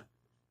John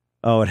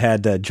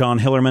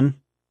Hillerman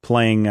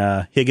playing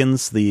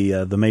Higgins,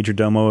 the major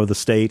domo of the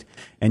state,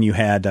 and you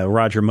had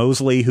Roger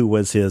Mosley, who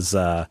was his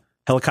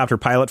helicopter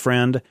pilot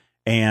friend,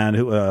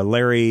 and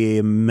Larry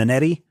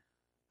Minetti,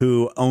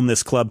 who owned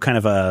this club, kind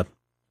of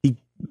he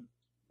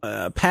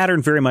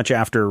patterned very much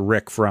after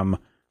Rick from.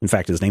 In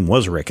fact, his name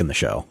was Rick in the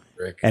show.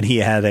 Rick. And he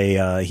had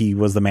he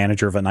was the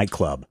manager of a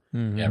nightclub.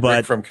 Yeah, but,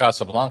 Rick from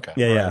Casablanca.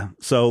 Yeah, right. yeah.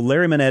 So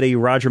Larry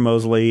Minetti, Roger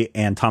Mosley,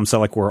 and Tom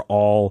Selleck were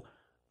all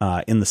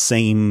in the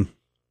same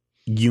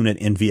unit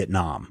in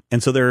Vietnam.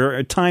 And so there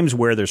are times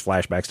where there's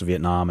flashbacks to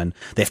Vietnam, and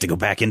they have to go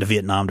back into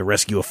Vietnam to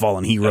rescue a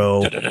fallen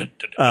hero.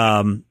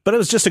 But it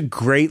was just a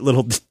great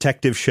little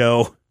detective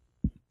show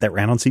that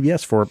ran on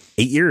CBS for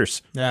 8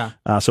 years. Yeah.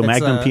 So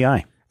Magnum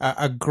P.I.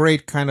 A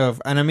great kind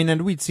of, and I mean,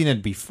 and we'd seen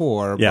it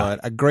before, Yeah. but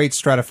a great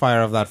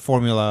stratifier of that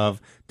formula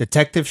of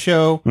detective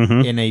show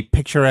in a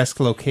picturesque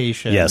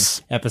location.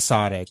 Yes.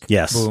 Episodic.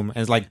 Yes. Boom. And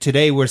it's like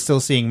today we're still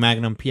seeing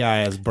Magnum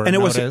P.I. as Burn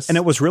Notice. And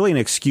it was really an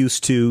excuse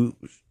to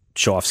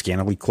show off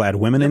scantily clad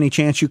women any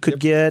chance you could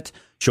get,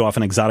 show off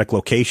an exotic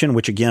location,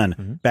 which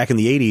again, back in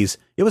the 80s,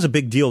 it was a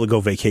big deal to go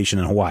vacation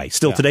in Hawaii.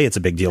 Still today, it's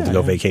a big deal to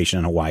go vacation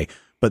in Hawaii,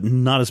 but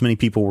not as many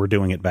people were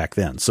doing it back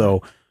then.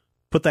 So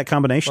put that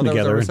combination There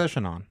was together. a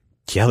recession on.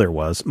 Yeah, there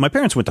was. My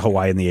parents went to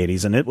Hawaii in the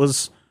 80s, and it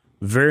was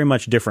very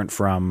much different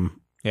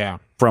from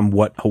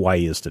what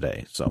Hawaii is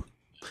today. So,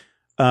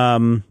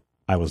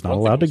 I was not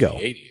allowed to go.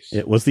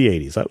 It was the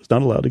 80s. I was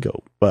not allowed to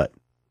go. But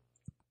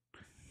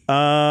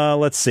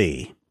let's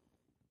see.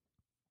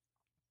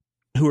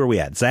 Who are we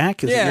at?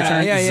 Zach? Is it your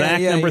turn?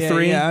 Zach, number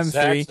 3? Yeah, I'm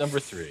Zach's number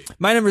 3.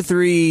 My number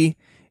 3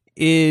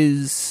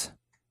 is,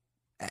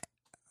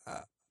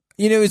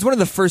 it's one of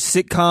the first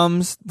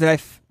sitcoms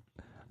that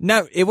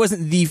it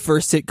wasn't the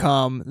first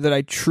sitcom that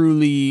I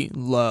truly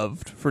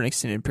loved for an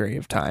extended period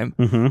of time,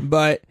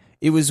 but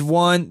it was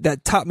one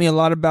that taught me a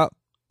lot about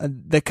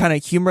the kind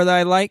of humor that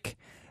I like.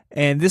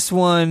 And this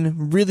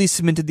one really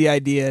cemented the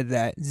idea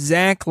that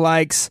Zach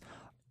likes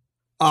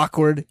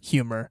awkward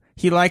humor.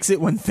 He likes it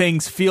when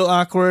things feel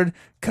awkward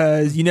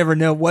because you never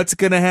know what's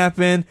going to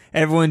happen.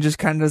 Everyone just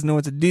kind of doesn't know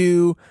what to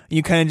do.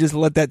 You kind of just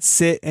let that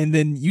sit, and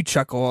then you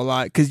chuckle a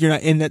lot because you're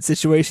not in that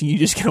situation. You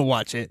just gonna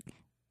watch it.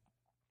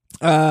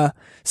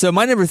 So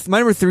my number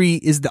 3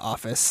 is The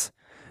Office.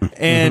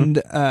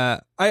 And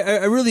I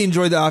really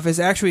enjoyed The Office.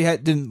 I actually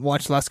didn't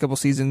watch the last couple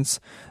seasons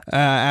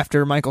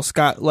after Michael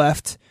Scott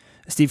left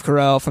Steve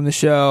Carell from the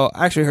show.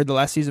 I actually heard the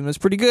last season was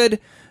pretty good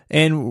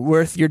and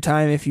worth your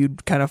time if you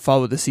kind of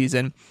follow the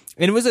season.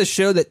 And it was a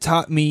show that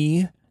taught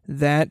me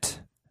that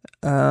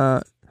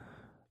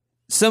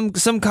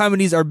some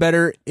comedies are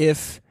better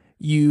if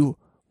you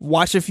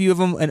watch a few of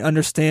them and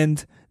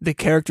understand the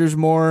characters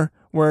more,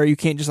 where you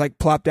can't just like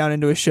plop down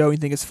into a show and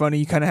think it's funny.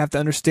 You kind of have to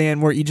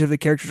understand where each of the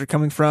characters are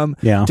coming from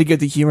to get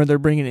the humor they're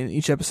bringing in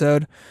each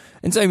episode.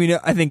 And so,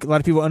 I think a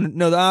lot of people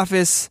know The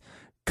Office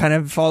kind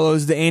of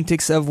follows the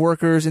antics of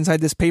workers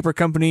inside this paper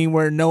company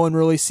where no one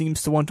really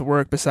seems to want to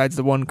work besides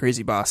the one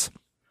crazy boss.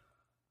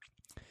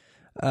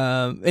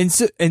 And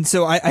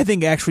so I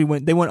think actually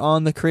they went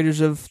on, the creators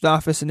of The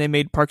Office, and they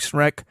made Parks and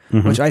Rec,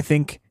 which I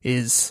think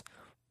is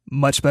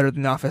much better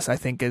than The Office. I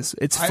think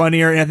it's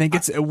funnier, and I think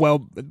it's a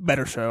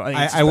better show.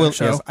 I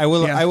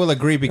will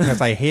agree because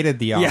I hated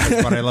The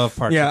Office, but I love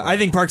Parks. Yeah, and Rec. I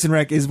think Parks and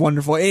Rec is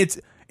wonderful.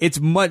 The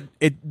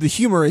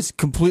humor is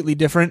completely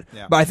different,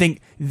 but I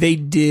think they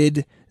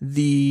did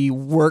the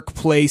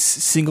workplace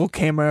single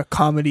camera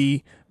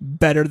comedy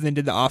better than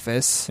did The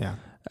Office. Yeah.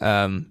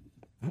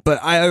 But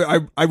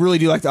I really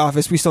do like The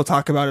Office. We still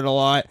talk about it a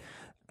lot.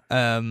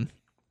 And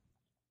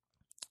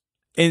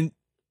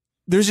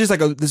there's just like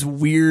this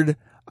weird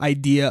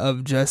idea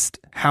of just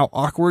how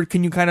awkward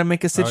can you kind of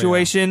make a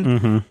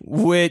situation,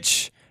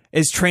 which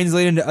is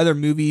translated into other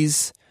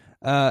movies,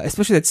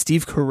 especially that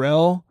Steve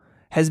Carell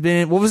has been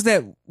in. What was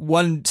that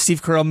one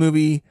Steve Carell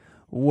movie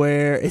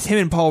where it's him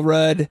and Paul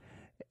Rudd?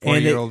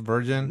 40-Year-Old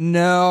Virgin?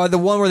 No, the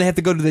one where they have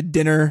to go to the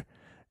dinner.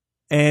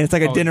 And it's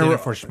like a Dinner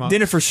for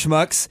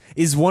Schmucks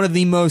is one of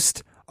the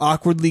most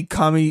awkwardly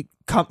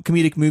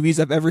comedic movies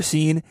I've ever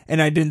seen,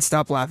 and I didn't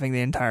stop laughing the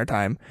entire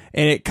time.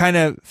 And it kind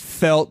of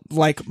felt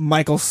like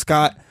Michael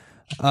Scott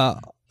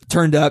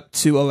turned up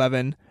to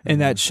 11 in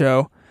that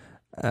show.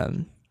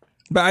 But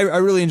I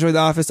really enjoy The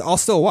Office. I'll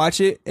still watch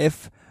it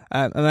if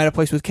I'm at a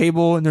place with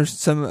cable and there's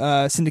some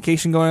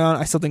syndication going on.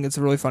 I still think it's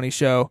a really funny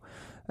show.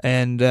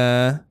 And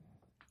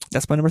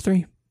that's my number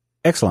 3.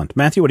 Excellent.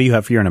 Matthew, what do you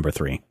have for your number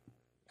 3?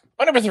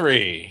 My number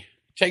 3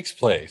 takes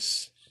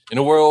place in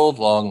a world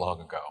long,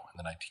 long ago in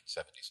the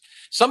 1970s.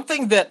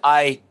 Something that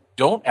I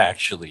don't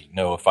actually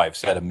know if I've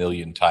said a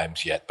million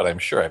times yet, but I'm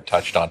sure I've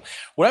touched on.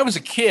 When I was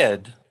a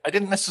kid, I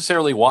didn't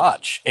necessarily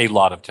watch a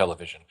lot of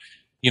television.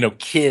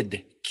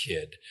 Kid.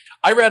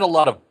 I read a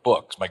lot of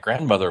books. My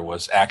grandmother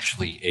was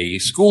actually a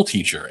school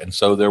teacher, and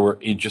so there were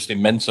just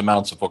immense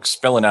amounts of books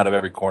spilling out of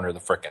every corner of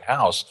the frickin'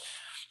 house.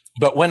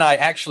 But when I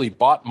actually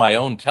bought my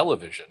own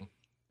television,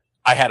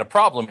 I had a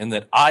problem in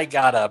that I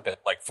got up at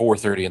like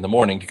 4:30 in the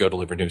morning to go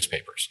deliver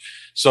newspapers.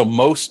 So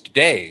most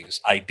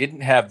days I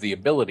didn't have the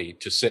ability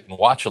to sit and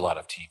watch a lot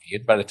of TV.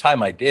 And by the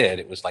time I did,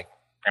 it was like,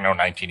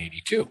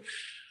 1982.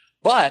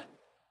 But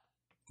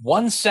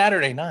one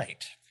Saturday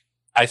night,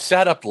 I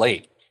sat up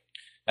late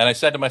and I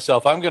said to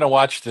myself, I'm going to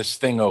watch this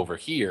thing over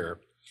here.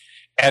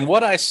 And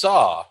what I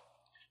saw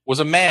was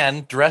a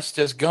man dressed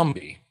as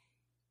Gumby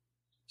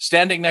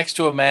standing next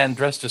to a man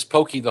dressed as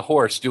Pokey the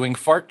horse doing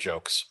fart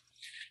jokes.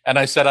 And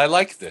I said, I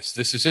like this.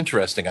 This is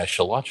interesting. I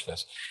shall watch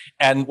this.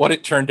 And what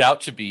it turned out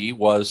to be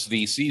was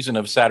the season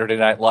of Saturday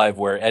Night Live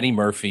where Eddie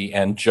Murphy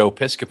and Joe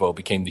Piscopo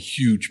became the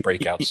huge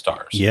breakout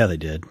stars. Yeah, they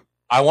did.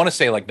 I want to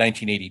say like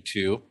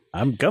 1982.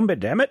 I'm Gumby,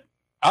 damn it.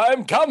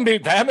 I'm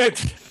Gumby, damn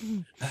it.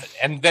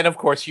 And then, of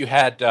course, you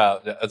had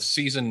a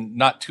season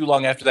not too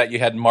long after that, you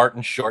had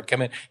Martin Short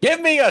come in. Give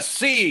me a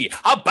C,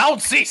 a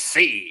bouncy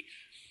C.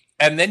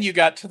 And then you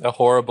got to the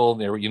horrible,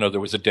 there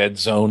was a dead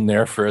zone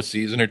there for a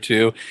season or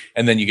two.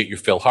 And then you get your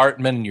Phil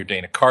Hartman and your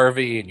Dana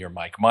Carvey and your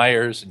Mike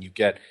Myers. And you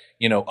get,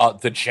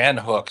 the Jan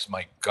Hooks.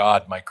 My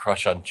God, my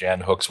crush on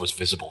Jan Hooks was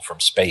visible from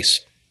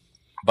space.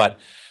 But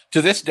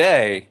to this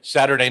day,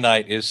 Saturday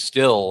night is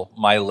still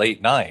my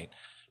late night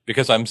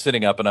because I'm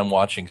sitting up and I'm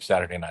watching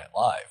Saturday Night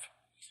Live.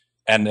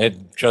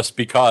 And just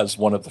because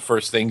one of the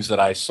first things that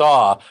I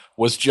saw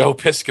was Joe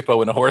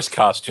Piscopo in a horse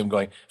costume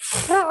going,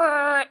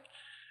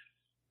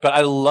 But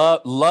I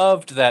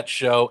loved that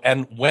show.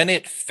 And when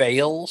it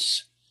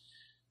fails,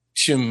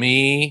 to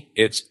me,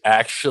 it's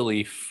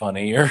actually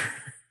funnier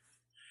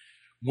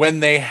when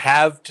they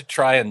have to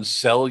try and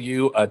sell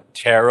you a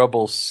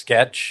terrible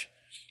sketch.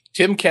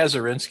 Tim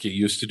Kazurinsky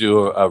used to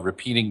do a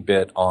repeating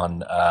bit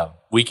on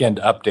Weekend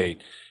Update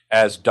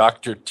as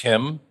Dr.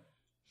 Tim.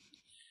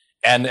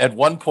 And at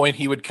one point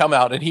he would come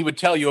out and he would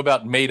tell you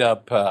about made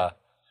up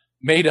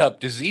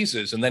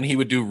diseases, and then he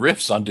would do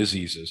riffs on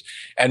diseases.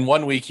 And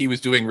one week he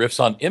was doing riffs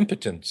on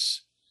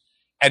impotence.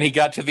 And he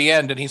got to the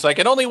end and he's like,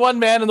 and only one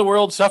man in the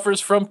world suffers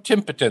from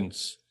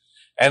timpotence.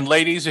 And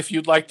ladies, if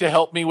you'd like to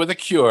help me with a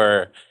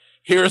cure,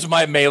 here's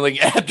my mailing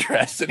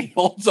address. And he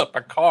holds up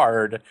a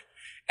card.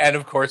 And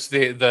of course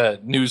the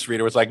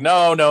newsreader was like,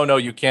 no,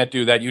 you can't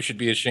do that. You should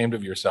be ashamed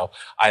of yourself.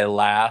 I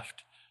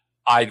laughed.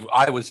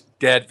 I was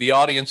dead. The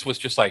audience was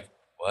just like,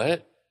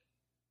 what?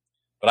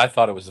 But I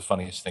thought it was the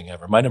funniest thing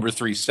ever. My number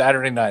 3,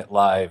 Saturday Night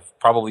Live,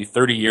 probably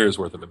 30 years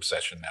worth of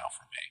obsession now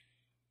for me.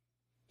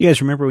 You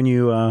guys remember when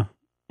you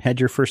had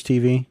your first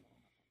TV?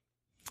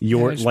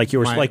 Yours.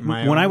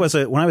 When I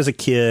was a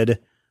kid,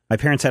 my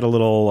parents had a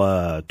little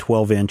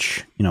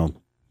 12-inch,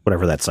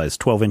 whatever that size,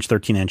 12-inch,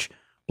 13-inch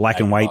black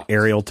and white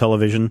aerial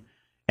television.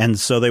 And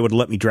so they would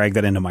let me drag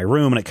that into my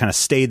room, and it kind of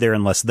stayed there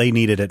unless they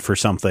needed it for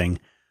something.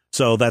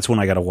 So that's when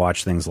I got to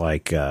watch things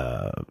like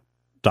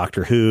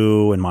Doctor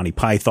Who and Monty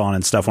Python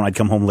and stuff when I'd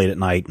come home late at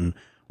night, and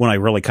when I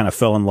really kind of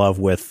fell in love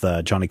with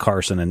Johnny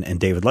Carson and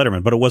David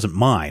Letterman. But it wasn't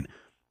mine.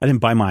 I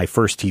didn't buy my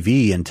first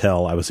TV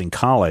until I was in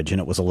college,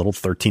 and it was a little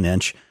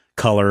 13-inch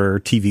color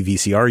TV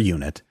VCR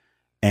unit.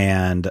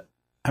 And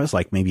I was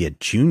like maybe a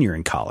junior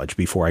in college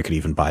before I could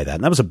even buy that.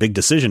 And that was a big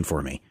decision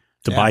for me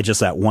to buy just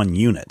that one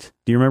unit.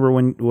 Do you remember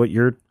what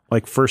your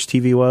first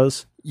TV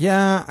was?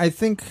 Yeah, I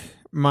think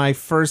my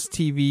first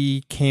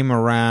TV came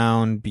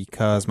around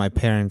because my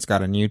parents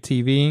got a new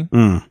TV.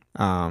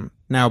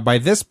 Now, by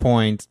this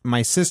point,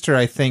 my sister,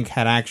 I think,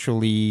 had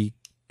actually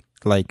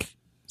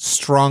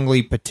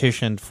strongly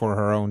petitioned for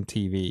her own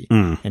TV,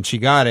 and she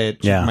got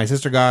it. My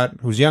sister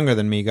who's younger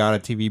than me, got a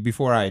TV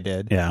before I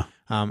did. Yeah,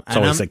 it's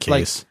always the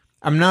case.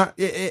 I'm not.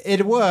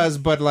 It was,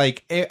 but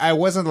I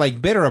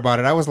wasn't bitter about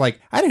it. I was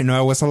like, I didn't know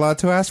I was allowed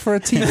to ask for a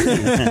TV.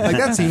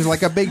 That seems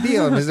like a big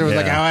deal. And my sister was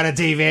like, I want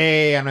a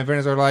TV, and my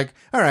parents were like,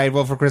 all right,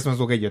 well, for Christmas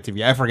we'll get you a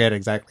TV. I forget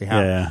exactly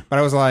how, but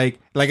I was like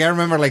I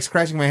remember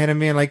scratching my head and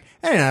being like,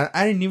 I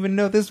didn't even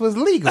know this was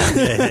legal.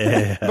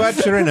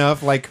 But sure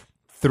enough,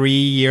 3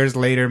 years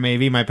later,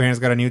 maybe my parents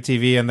got a new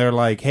TV, and they're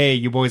like, hey,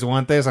 you boys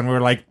want this? And we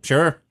were like,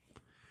 sure.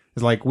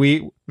 It's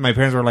my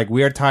parents were like,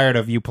 we are tired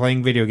of you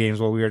playing video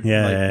games while we were,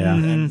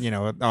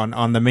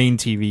 on the main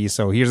TV.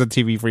 So here's a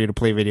TV for you to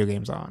play video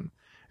games on.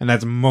 And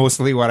that's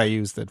mostly what I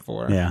used it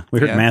for. Yeah. We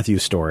heard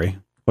Matthew's story.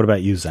 What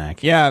about you,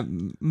 Zach? Yeah.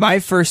 My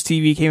first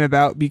TV came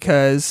about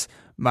because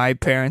my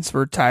parents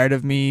were tired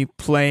of me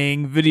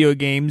playing video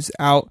games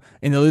out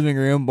in the living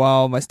room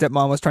while my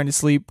stepmom was trying to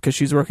sleep because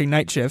she was working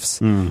night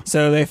shifts.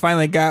 So they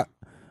finally got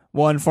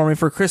one for me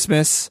for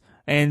Christmas.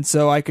 And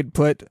so I could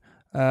put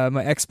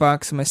my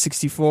Xbox and my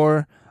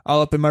 64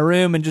 all up in my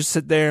room and just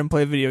sit there and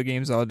play video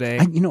games all day.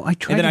 I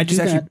tried. And then I just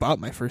actually bought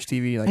my first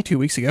TV 2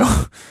 weeks ago.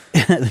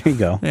 There you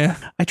go. Yeah,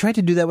 I tried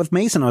to do that with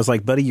Mason. I was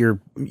like, buddy,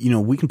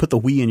 we can put the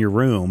Wii in your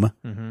room,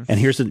 and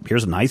here's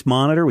a nice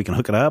monitor. We can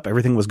hook it up.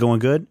 Everything was going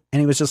good, and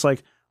he was just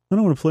like, I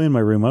don't want to play in my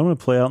room. I want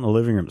to play out in the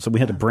living room. So we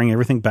had to bring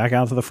everything back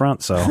out to the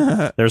front.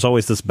 So there's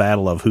always this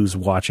battle of who's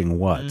watching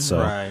what. So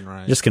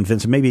right. Just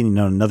convince him. Maybe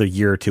another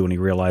year or two when he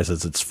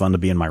realizes it's fun to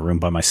be in my room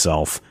by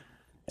myself.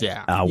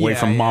 Yeah. Away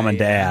from mom and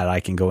dad, I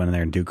can go in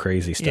there and do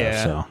crazy stuff.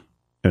 Yeah. So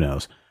who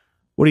knows?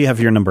 What do you have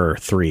for your number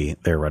 3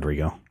 there,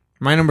 Rodrigo?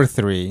 My number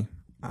 3,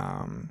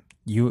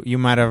 you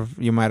might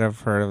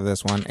have heard of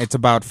this one. It's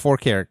about 4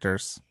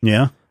 characters.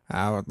 Yeah.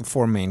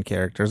 4 main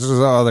characters. There's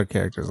other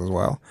characters as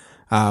well.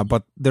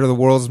 But they're the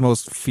world's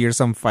most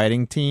fearsome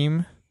fighting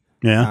team.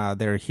 Yeah.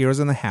 They're heroes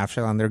in the half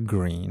shell and they're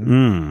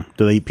green.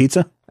 Do they eat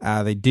pizza?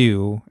 They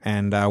do.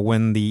 And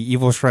when the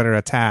evil Shredder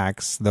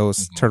attacks,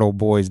 those turtle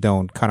boys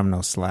don't cut him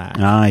no slack.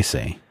 I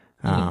see.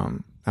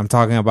 I'm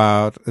talking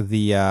about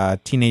the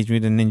Teenage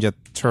Mutant Ninja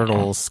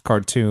Turtles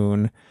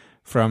cartoon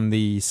from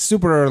the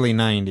super early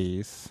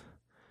 90s.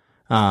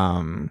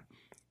 And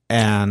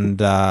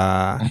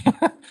I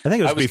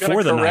think it was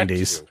before the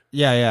 90s.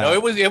 Yeah. No,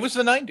 it was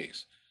the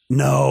 90s.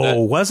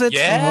 No, was it?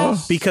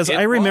 Yes, because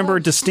I remember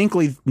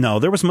distinctly. No,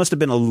 must have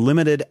been a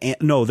limited.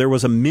 No, there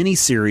was a mini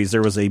series.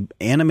 There was a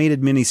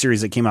animated mini series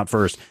that came out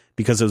first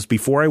because it was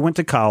before I went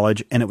to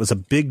college, and it was a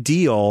big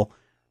deal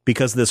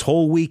because this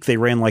whole week they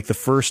ran the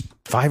first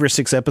 5 or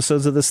 6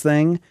 episodes of this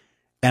thing,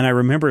 and I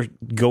remember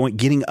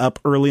getting up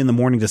early in the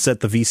morning to set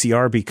the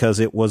VCR because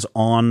it was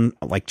on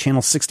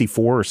channel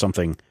 64 or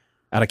something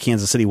out of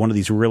Kansas City. One of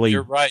these really.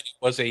 You're right.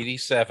 It was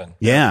 87.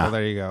 Yeah. Well,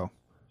 there you go.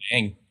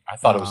 Dang. I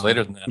thought it was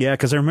later than that. Yeah,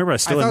 because I remember I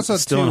was still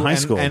in high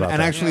school. And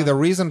actually, the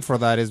reason for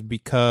that is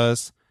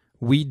because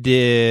we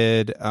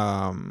did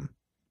our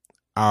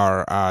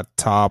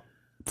top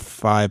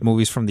 5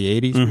 movies from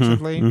the 80s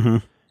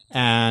recently.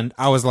 And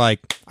I was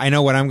like, I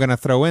know what I'm going to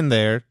throw in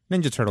there.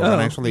 Ninja Turtles. Oh,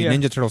 And actually, yeah.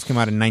 Ninja Turtles came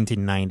out in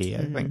 1990,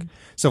 I think.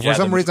 So for Yeah,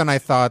 some reason, I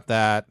thought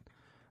that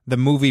the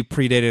movie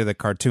predated the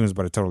cartoons,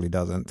 but it totally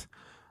doesn't.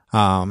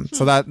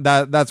 So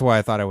that's why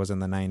I thought it was in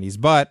the 90s.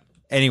 But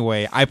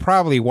anyway, I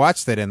probably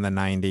watched it in the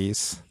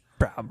 90s.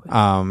 Probably.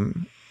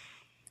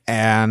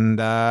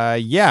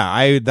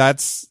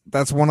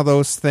 That's one of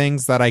those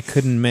things that I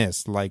couldn't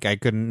miss. Like I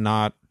could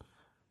not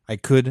watch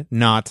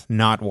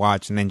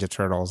Ninja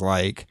Turtles.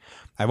 Like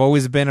I've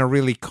always been a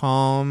really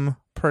calm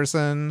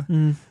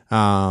person,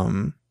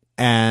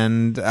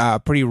 and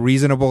a pretty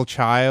reasonable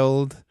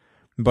child.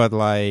 But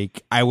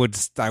like I would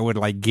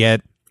like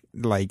get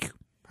like,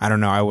 I don't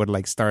know, I would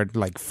like start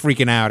like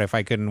freaking out if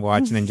I couldn't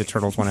watch Ninja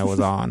Turtles when it was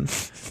on.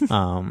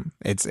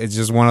 It's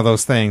just one of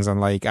those things.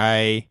 And like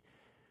I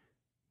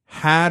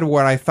had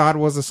what I thought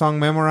was the song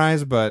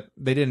memorized, but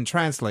they didn't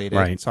translate it.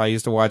 Right. So I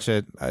used to watch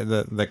it.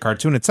 The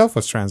cartoon itself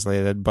was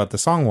translated, but the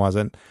song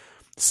wasn't.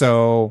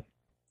 So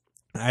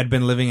I'd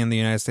been living in the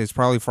United States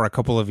probably for a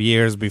couple of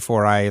years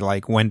before I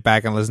like went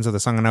back and listened to the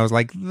song, and I was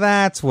like,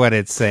 that's what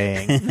it's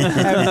saying. I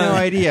have no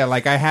idea.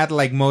 Like I had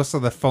like most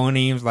of the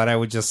phonemes that I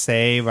would just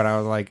say, but I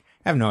was like,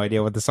 I have no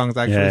idea what the song's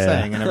actually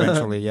saying. And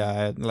eventually,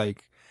 I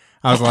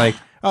was like,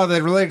 oh,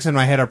 the lyrics in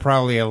my head are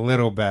probably a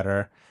little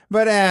better,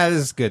 but this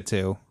is good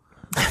too.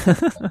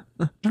 I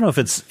don't know if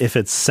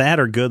it's sad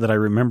or good that I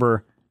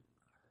remember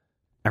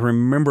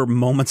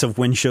moments of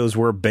when shows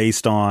were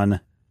based on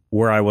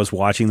where I was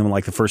watching them.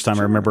 Like the first time,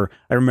 I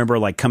remember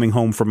like coming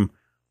home from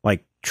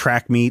like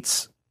track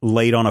meets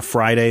late on a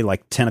Friday,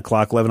 like 10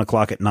 o'clock, 11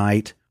 o'clock at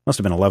night. Must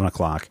have been 11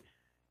 o'clock.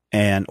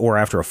 Or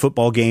after a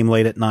football game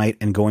late at night,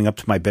 and going up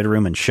to my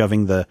bedroom and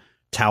shoving the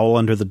towel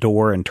under the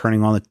door and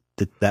turning on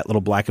that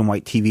little black and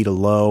white TV to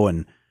low,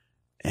 and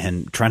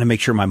trying to make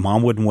sure my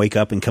mom wouldn't wake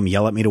up and come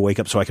yell at me to wake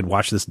up so I could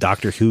watch this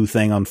Doctor Who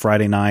thing on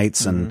Friday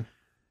nights, and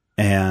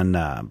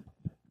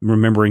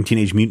remembering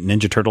Teenage Mutant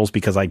Ninja Turtles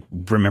because I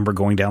remember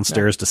going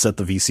downstairs to set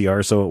the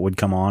VCR so it would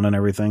come on and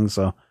everything.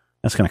 So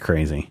that's kind of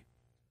crazy.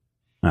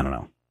 I don't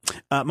know.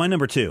 My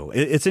number 2.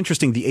 It's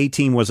interesting. The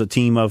A-Team was a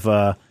team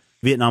of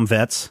Vietnam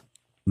vets.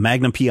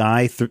 Magnum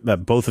P.I.,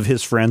 both of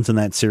his friends in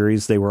that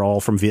series, they were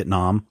all from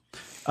Vietnam.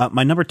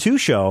 My number 2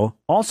 show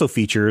also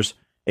features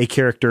a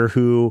character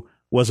who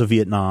was a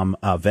Vietnam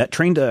vet,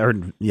 trained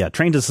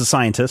as a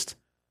scientist,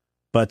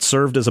 but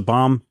served as a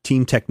bomb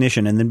team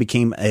technician and then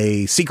became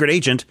a secret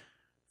agent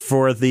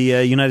for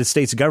the United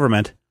States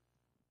government.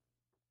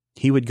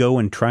 He would go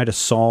and try to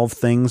solve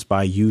things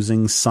by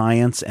using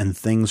science and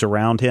things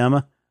around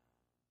him.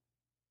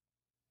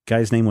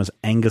 Guy's name was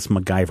Angus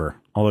MacGyver,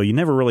 although you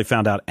never really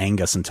found out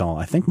Angus until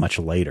I think much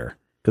later,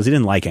 because he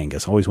didn't like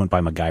Angus, always went by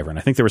MacGyver. And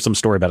I think there was some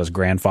story about his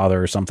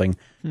grandfather or something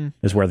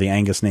is where the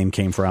Angus name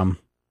came from.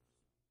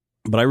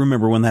 But I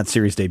remember when that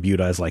series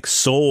debuted, I was like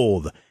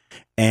sold,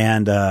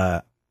 and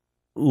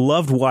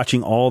loved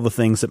watching all the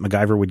things that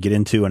MacGyver would get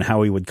into and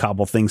how he would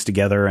cobble things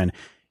together. And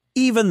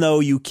even though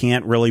you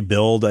can't really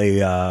build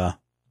a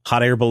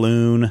hot air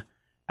balloon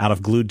out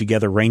of glued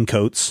together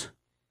raincoats,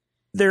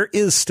 there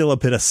is still a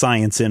bit of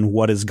science in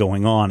what is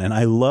going on. And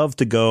I love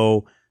to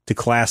go to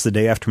class the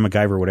day after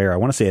MacGyver would air. I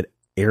want to say it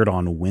aired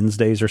on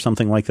Wednesdays or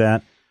something like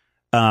that.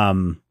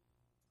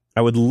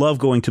 I would love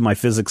going to my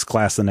physics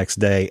class the next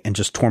day and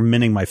just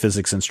tormenting my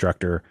physics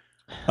instructor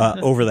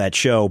over that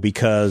show,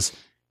 because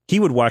he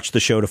would watch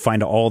the show to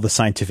find all the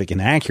scientific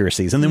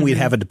inaccuracies. And then we'd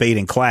have a debate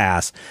in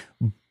class.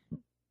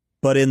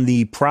 But in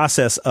the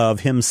process of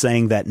him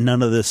saying that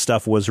none of this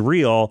stuff was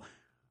real,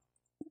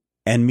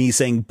 and me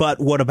saying, but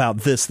what about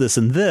this, this,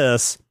 and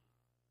this,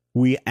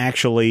 we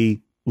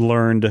actually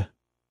learned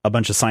a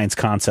bunch of science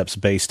concepts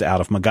based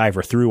out of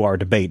MacGyver through our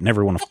debate. And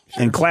everyone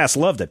in class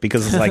loved it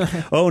because it's like,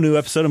 oh, new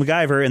episode of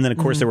MacGyver. And then, of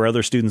course, there were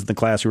other students in the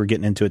class who were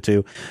getting into it,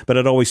 too. But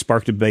it always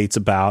sparked debates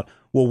about,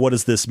 well, what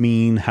does this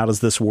mean? How does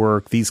this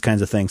work? These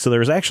kinds of things. So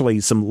there's actually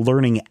some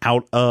learning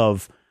out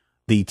of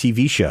the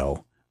TV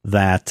show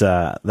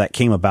that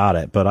came about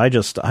it. But I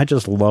just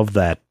love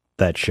that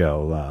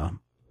show.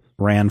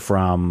 Ran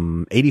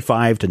from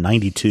 85 to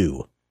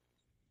 92.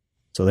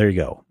 So there you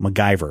go.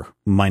 MacGyver,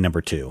 my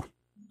number 2.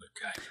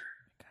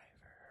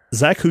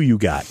 Zach, who you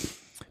got?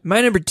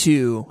 My number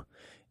 2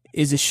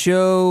 is a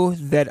show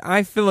that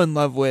I fell in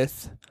love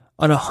with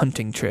on a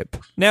hunting trip.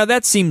 Now,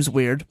 that seems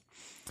weird,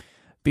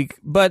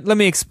 but let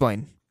me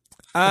explain.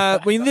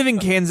 When you live in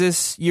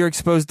Kansas, you're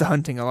exposed to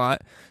hunting a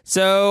lot.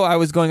 So I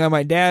was going on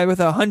my dad with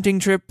a hunting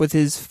trip with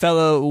his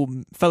fellow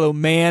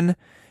man,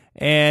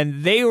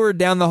 and they were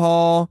down the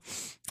hall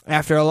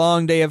after a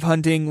long day of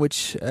hunting,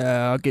 which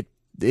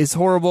is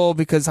horrible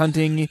because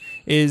hunting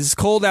is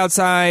cold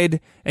outside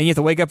and you have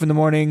to wake up in the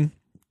morning.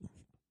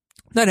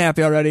 Not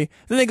happy already.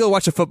 Then they go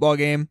watch a football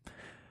game.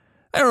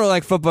 I don't really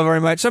like football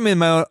very much. I'm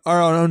in our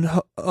own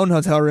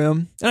hotel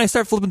room, and I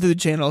start flipping through the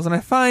channels, and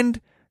I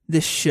find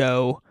this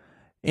show,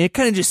 and it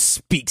kind of just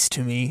speaks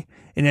to me.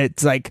 And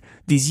it's like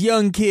these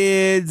young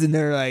kids, and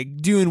they're like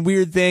doing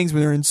weird things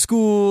when they're in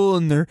school,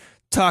 and they're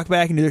talk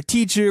back into their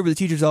teacher, but the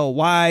teacher's all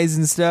wise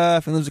and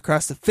stuff and lives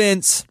across the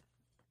fence.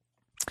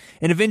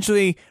 And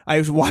eventually,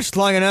 I watched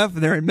long enough,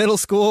 and they're in middle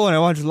school, and I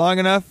watched long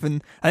enough,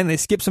 and I think they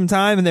skipped some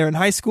time, and they're in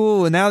high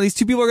school, and now these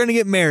two people are going to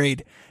get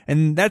married.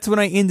 And that's when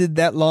I ended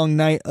that long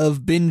night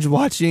of binge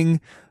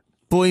watching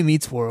Boy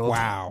Meets World.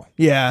 Wow.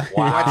 Yeah. You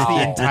watched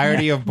the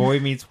entirety of Boy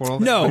Meets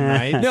World? No, at one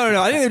night?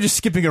 no. I think they're just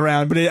skipping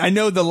around. But I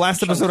know the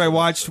last episode I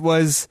watched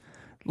was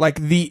like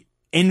the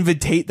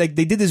invitate. Like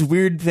they did this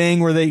weird thing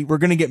where they were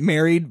going to get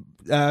married,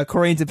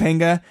 Corey and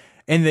Topanga,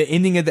 and the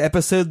ending of the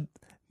episode,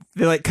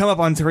 they like come up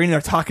on screen and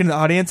they're talking to the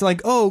audience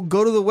like, oh,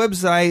 go to the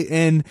website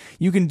and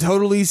you can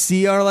totally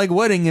see our like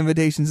wedding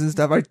invitations and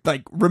stuff. I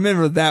like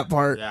remember that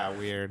part. Yeah,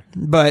 weird.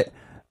 But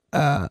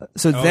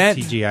so that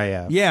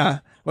TGIF. yeah,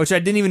 which I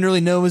didn't even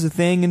really know was a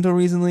thing until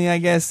recently. I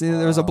guess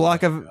there was a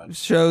block of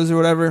shows or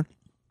whatever.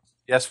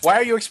 Yes. Why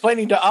are you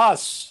explaining to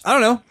us? I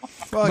don't know,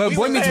 Well, but we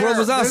Boy were Meets there. World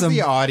was There's awesome.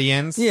 the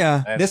audience.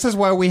 Yeah, This is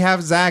why we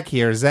have Zach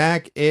here.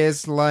 Zach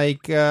is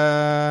like, He's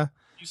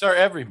our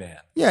everyman.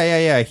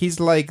 yeah. He's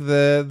like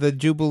the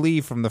Jubilee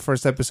from the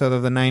first episode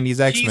of the 90s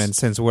X-Men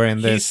since we're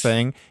in this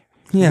thing.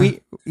 yeah.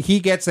 He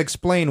gets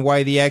explained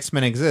why the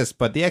X-Men exist,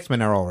 but the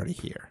X-Men are already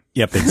here.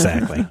 Yep,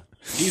 exactly.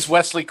 He's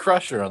Wesley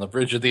Crusher on the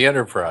bridge of the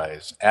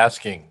Enterprise,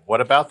 asking,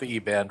 "What about the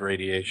E-band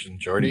radiation,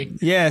 Geordi?"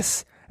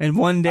 Yes, and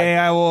one day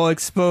I will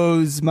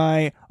expose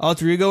my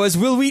alter ego as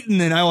Will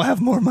Wheaton, and I will have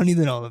more money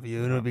than all of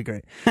you. It'll be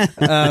great.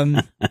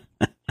 That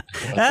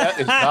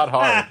is not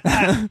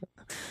hard.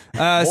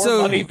 More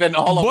so money than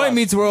all of Boy us.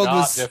 Meets World Not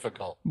was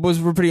difficult.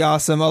 were pretty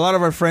awesome. A lot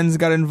of our friends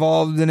got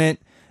involved in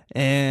it,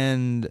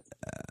 and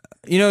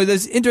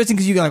that's interesting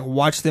because you can like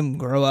watch them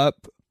grow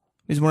up.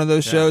 It's one of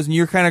those shows, and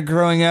you're kind of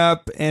growing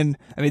up, and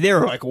I mean they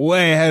were like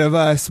way ahead of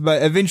us,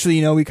 but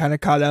eventually we kind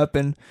of caught up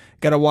and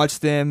got to watch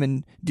them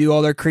and do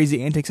all their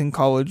crazy antics in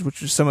college,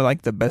 which is some of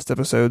like the best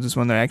episodes. Is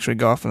when they actually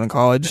go off in the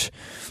college.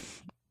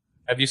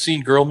 Have you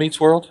seen Girl Meets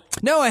World?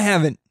 No, I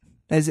haven't.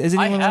 Has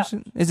anyone have. watched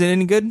it? Is it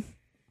any good?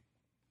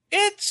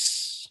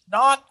 It's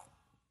not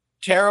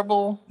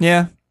terrible.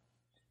 Yeah.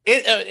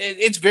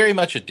 It's very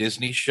much a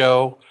Disney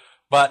show,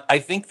 but I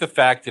think the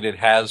fact that it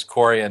has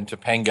Corey and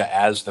Topanga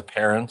as the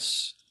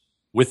parents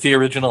with the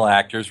original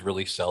actors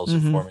really sells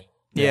it for me.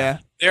 Yeah.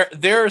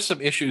 There are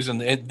some issues,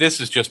 and this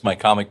is just my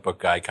comic book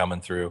guy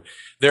coming through.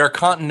 There are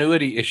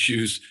continuity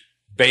issues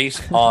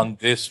based on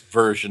this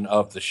version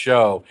of the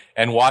show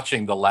and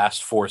watching the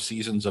last 4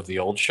 seasons of the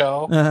old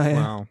show. Yeah.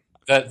 Wow.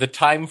 The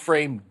time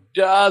frame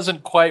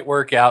doesn't quite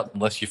work out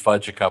unless you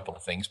fudge a couple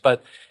of things,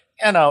 but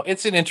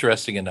it's an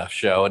interesting enough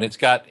show, and it's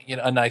got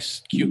a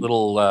nice, cute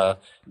little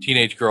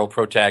teenage girl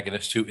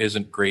protagonist who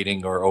isn't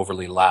grating or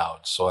overly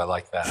loud. So I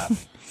like that.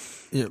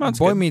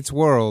 Boy Meets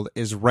World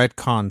is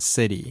Retcon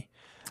City.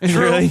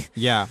 Really?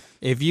 Yeah.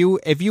 If you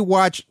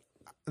watch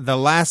the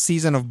last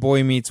season of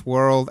Boy Meets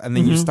World and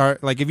then you start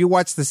if you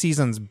watch the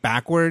seasons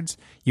backwards,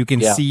 you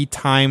can see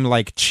time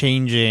like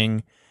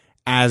changing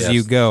as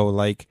you go.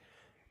 Like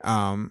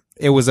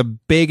it was a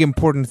big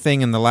important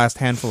thing in the last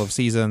handful of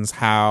seasons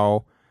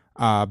how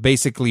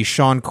basically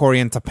Sean,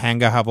 Corey, and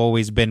Topanga have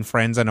always been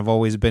friends and have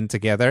always been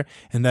together,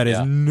 and that is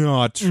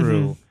not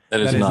true. That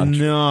is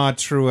not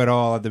true at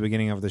all at the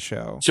beginning of the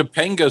show.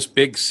 Topanga's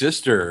big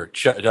sister,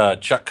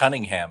 Chuck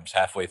Cunningham's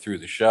halfway through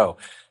the show.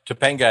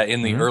 Topanga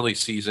in the early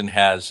season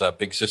has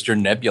big sister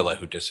Nebula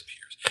who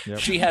disappears. Yep.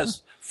 She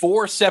has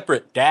 4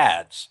 separate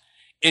dads,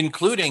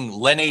 including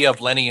Lenny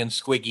of Lenny and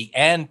Squiggy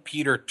and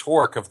Peter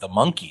Tork of the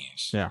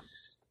Monkees. Yeah.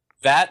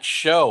 That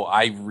show,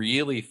 I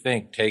really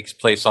think, takes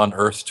place on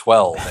Earth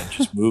 12 and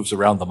just moves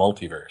around the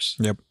multiverse.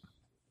 Yep.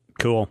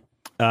 Cool.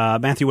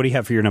 Matthew, what do you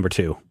have for your number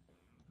 2?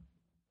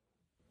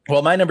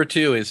 Well, my number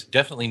 2 is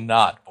definitely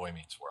not Boy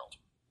Meets World.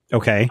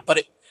 Okay.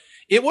 But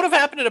it would have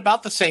happened at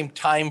about the same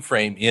time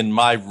frame in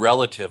my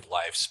relative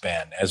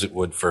lifespan as it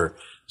would for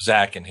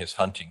Zach and his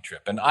hunting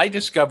trip. And I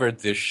discovered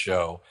this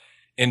show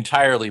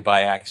entirely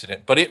by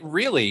accident, but it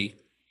really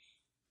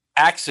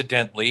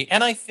accidentally,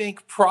 and I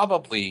think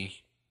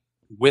probably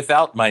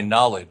without my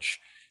knowledge,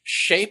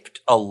 shaped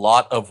a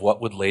lot of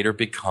what would later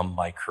become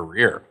my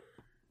career.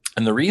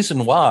 And the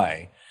reason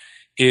why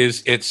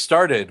is it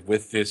started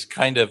with this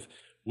kind of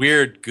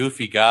weird,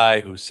 goofy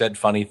guy who said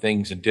funny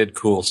things and did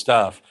cool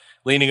stuff,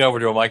 leaning over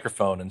to a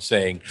microphone and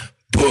saying,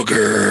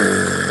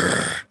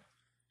 "Booger,"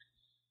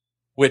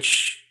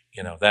 which,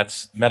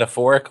 that's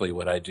metaphorically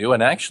what I do.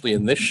 And actually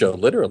in this show,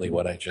 literally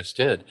what I just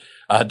did.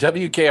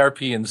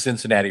 WKRP in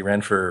Cincinnati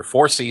ran for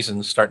 4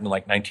 seasons, starting in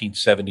like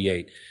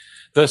 1978.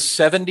 The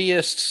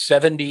 70th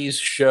 70s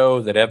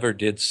show that ever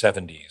did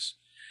 70s.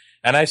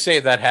 And I say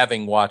that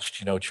having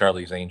watched,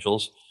 Charlie's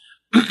Angels.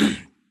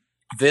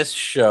 This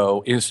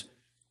show is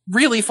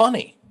really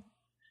funny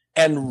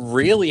and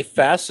really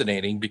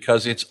fascinating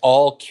because it's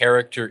all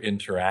character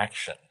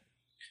interaction.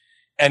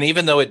 And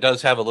even though it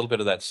does have a little bit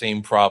of that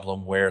same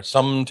problem where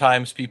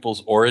sometimes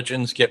people's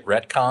origins get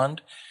retconned,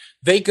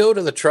 they go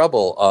to the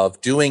trouble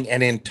of doing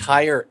an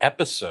entire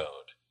episode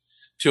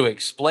to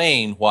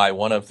explain why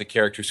one of the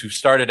characters who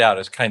started out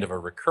as kind of a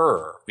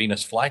recurrer,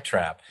 Venus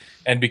Flytrap,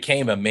 and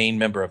became a main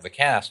member of the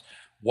cast,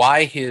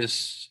 why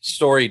his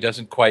story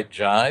doesn't quite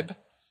jibe.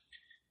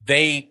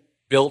 They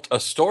built a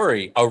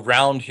story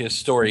around his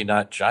story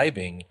not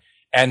jibing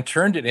and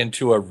turned it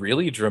into a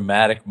really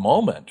dramatic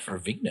moment for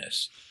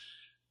Venus.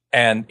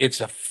 And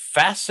it's a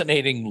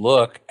fascinating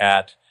look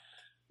at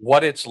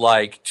what it's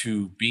like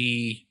to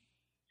be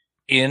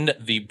in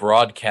the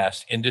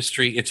broadcast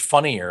industry. It's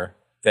funnier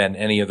than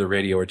any of the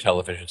radio or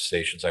television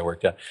stations I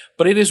worked at,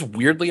 but it is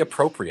weirdly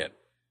appropriate.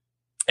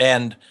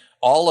 And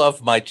all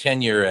of my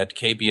tenure at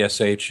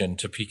KBSH in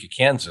Topeka,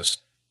 Kansas,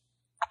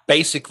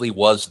 basically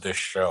was this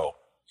show.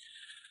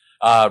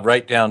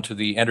 Right down to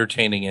the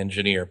entertaining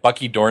engineer.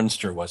 Bucky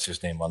Dornster was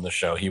his name on the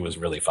show. He was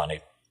really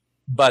funny.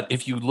 But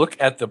if you look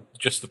at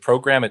just the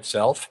program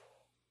itself,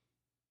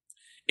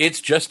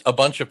 it's just a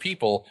bunch of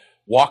people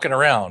walking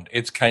around.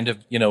 It's kind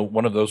of,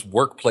 one of those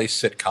workplace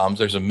sitcoms.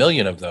 There's a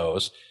million of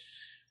those.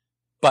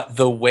 But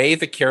the way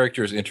the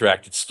characters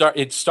interact,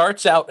 it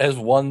starts out as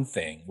one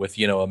thing with,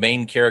 a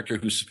main character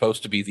who's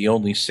supposed to be the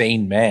only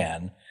sane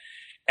man.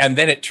 And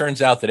then it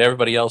turns out that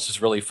everybody else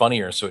is really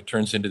funnier. So it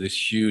turns into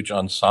this huge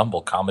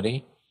ensemble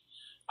comedy.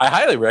 I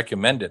highly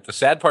recommend it. The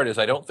sad part is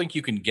I don't think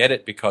you can get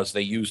it because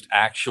they used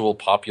actual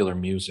popular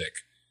music.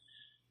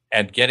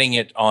 And getting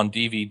it on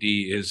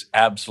DVD is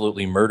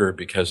absolutely murder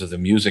because of the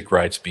music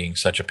rights being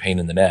such a pain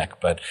in the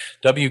neck. But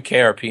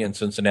WKRP in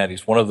Cincinnati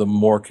is one of the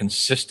more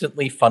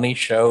consistently funny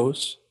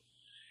shows,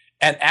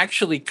 and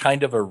actually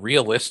kind of a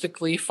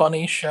realistically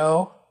funny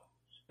show,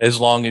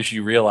 as long as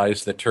you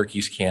realize that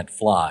turkeys can't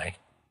fly.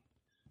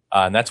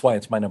 And that's why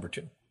it's my number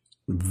 2.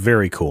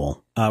 Very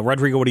cool.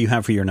 Rodrigo, what do you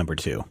have for your number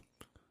 2?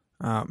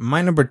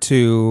 My number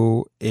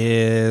 2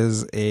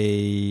 is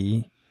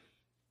a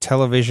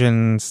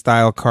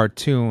television-style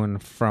cartoon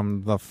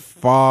from the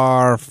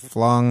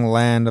far-flung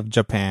land of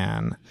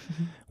Japan,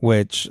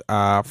 which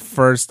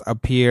first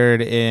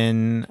appeared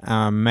in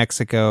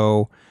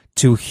Mexico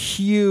to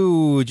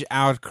huge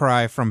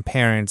outcry from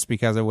parents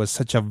because it was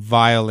such a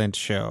violent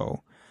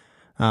show.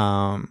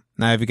 Now,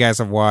 if you guys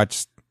have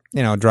watched,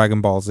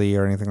 Dragon Ball Z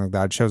or anything like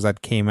that, shows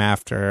that came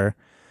after,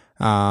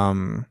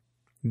 and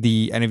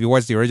if you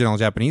watch the original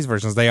Japanese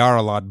versions, they are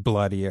a lot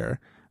bloodier.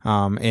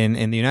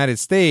 In the United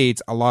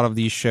States, a lot of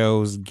these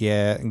shows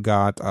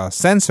got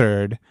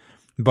censored,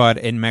 but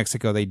in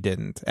Mexico they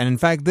didn't. And in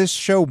fact, this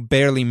show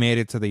barely made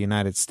it to the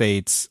United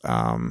States.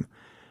 So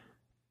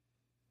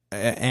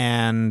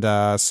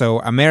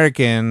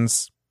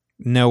Americans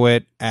know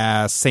it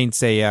as Saint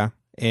Seiya.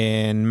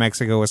 In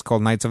Mexico, it's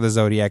called Knights of the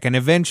Zodiac. And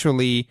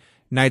eventually,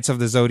 Knights of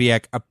the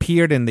Zodiac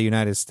appeared in the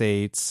United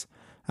States,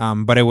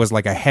 but it was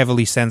like a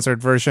heavily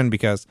censored version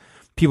because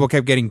people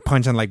kept getting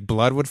punched and like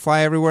blood would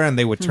fly everywhere, and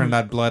they would turn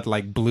that blood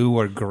like blue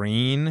or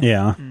green.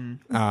 Yeah. In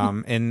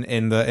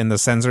the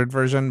censored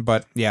version.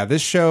 But yeah,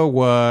 this show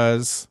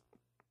was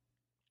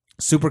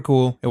super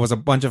cool. It was a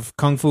bunch of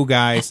kung fu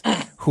guys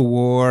who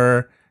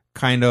wore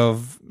kind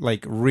of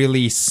like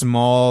really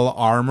small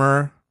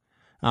armor.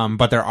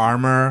 But their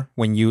armor,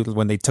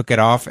 when they took it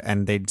off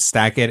and they'd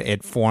stack it,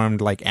 it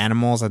formed like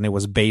animals, and it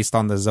was based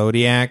on the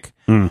zodiac.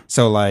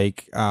 So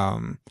like,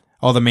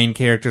 all the main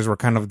characters were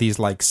kind of these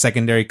like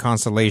secondary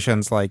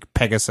constellations like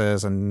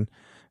Pegasus and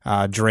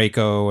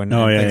Draco and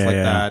things like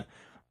that.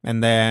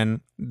 And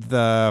then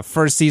the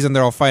first season,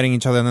 they're all fighting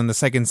each other. And then the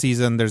second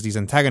season, there's these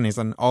antagonists,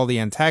 and all the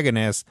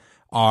antagonists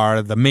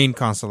are the main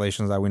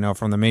constellations that we know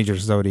from the major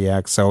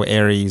zodiac. So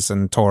Aries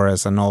and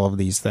Taurus and all of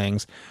these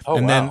things. Oh,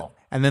 and wow.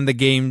 Then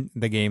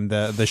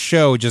the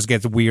show just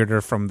gets weirder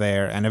from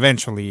there. And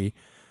eventually,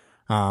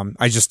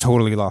 I just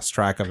totally lost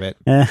track of it.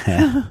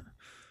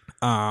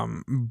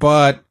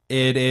 But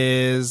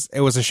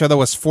it was a show that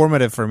was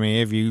formative for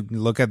me. If you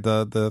look at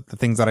the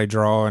things that I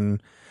draw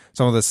and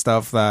some of the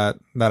stuff that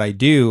I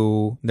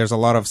do, there's a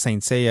lot of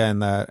Saint Seiya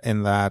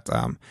in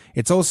that.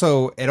 It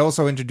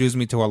also introduced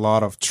me to a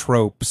lot of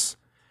tropes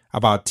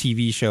about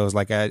TV shows.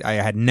 Like I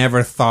had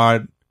never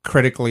thought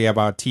critically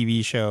about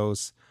TV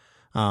shows.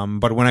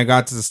 But when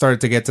I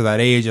started to get to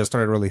that age, I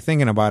started really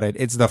thinking about it.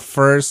 It's the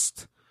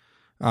first,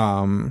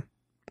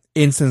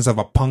 instance of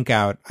a punk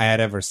out I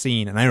had ever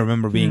seen. And I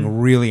remember being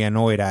really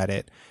annoyed at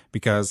it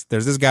because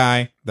there's this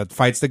guy that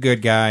fights the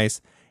good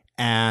guys,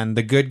 and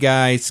the good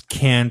guys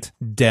can't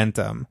dent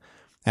him.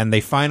 And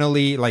they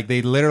finally, like,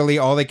 they literally,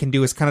 all they can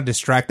do is kind of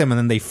distract him, and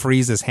then they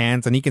freeze his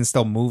hands, and he can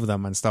still move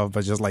them and stuff,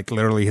 but just like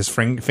literally his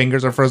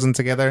fingers are frozen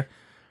together.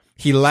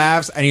 He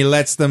laughs and he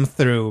lets them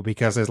through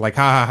because it's like,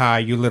 ha ha ha,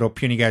 you little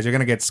puny guys, you're going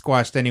to get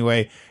squashed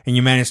anyway. And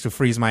you managed to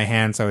freeze my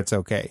hand, so it's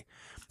okay.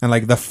 And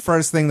like the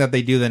first thing that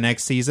they do the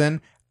next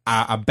season,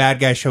 a bad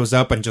guy shows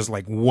up and just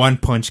like one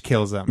punch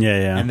kills him.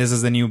 Yeah. And this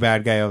is the new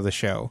bad guy of the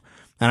show.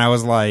 And I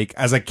was like,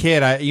 as a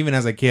kid, I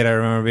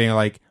remember being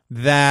like,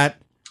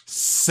 that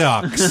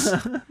sucks.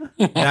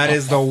 That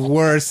is the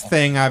worst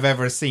thing I've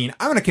ever seen.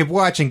 I'm going to keep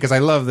watching because I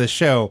love this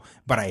show,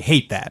 but I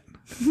hate that.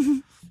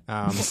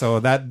 So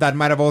that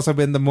might have also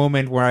been the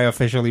moment where I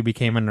officially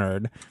became a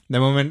nerd. The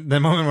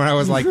moment where I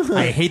was like,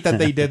 I hate that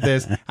they did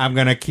this. I'm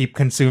going to keep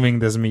consuming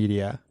this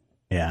media.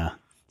 Yeah.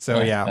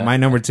 So yeah, my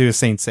number 2 is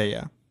Saint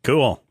Seiya.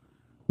 Cool.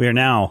 We are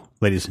now,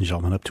 ladies and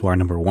gentlemen, up to our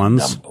number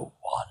 1s. Number 1.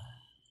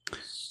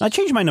 I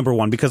changed my number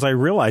one because I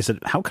realized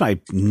that how can I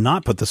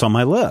not put this on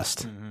my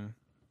list?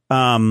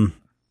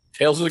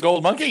 Tales of the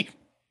Gold Monkey.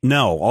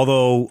 No,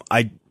 although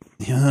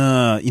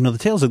the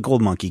Tales of the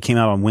Gold Monkey came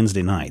out on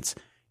Wednesday nights.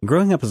 And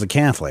growing up as a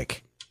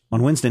Catholic,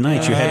 on Wednesday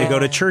nights you had to go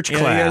to church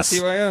class.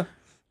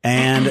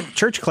 And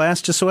church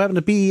class just so happened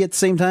to be at the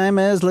same time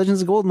as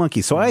Legends of the Gold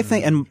Monkey. So I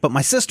think, but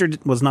my sister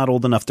was not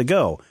old enough to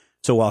go.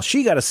 So while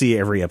she got to see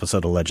every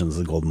episode of Legends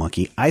of the Gold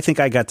Monkey, I think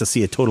I got to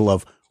see a total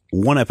of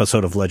one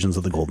episode of Legends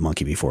of the Gold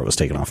Monkey before it was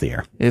taken off the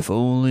air. If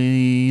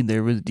only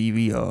there was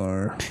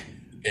DVR.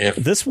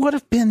 This would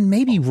have been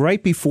maybe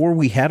right before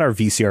we had our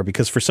VCR,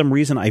 because for some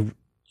reason I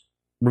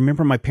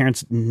remember my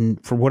parents,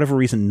 for whatever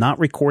reason, not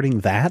recording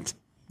that.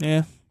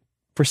 Yeah.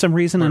 For some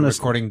reason, in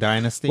recording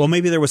Dynasty. Well,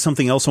 maybe there was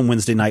something else on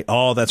Wednesday night.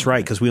 Oh, that's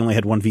right, because we only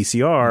had one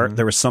VCR. Mm-hmm.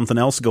 There was something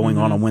else going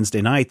on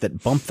Wednesday night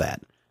that bumped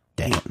that.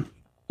 Dang it.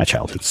 My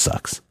childhood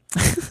sucks.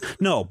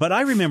 No, but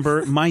I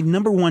remember my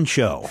number one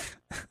show,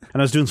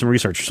 and I was doing some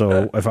research,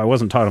 so if I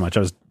wasn't talking much,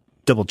 I was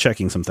double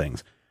checking some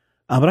things.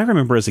 But I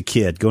remember as a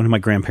kid going to my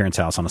grandparents'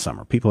 house on a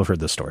summer. People have heard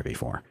this story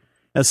before.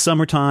 As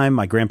summertime,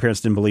 my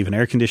grandparents didn't believe in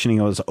air conditioning.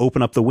 It was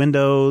open up the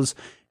windows,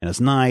 and it's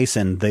nice,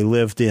 and they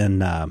lived in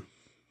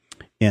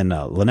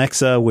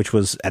Lenexa, which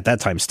was at that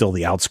time still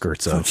the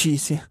outskirts of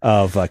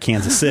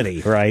Kansas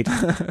City, right?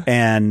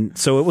 And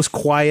so it was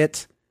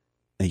quiet.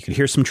 And you could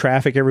hear some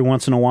traffic every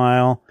once in a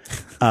while,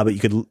 but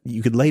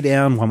you could lay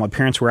down while my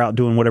parents were out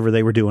doing whatever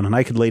they were doing, and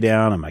I could lay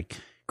down, and my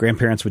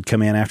grandparents would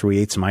come in after we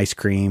ate some ice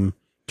cream,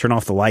 turn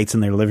off the lights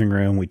in their living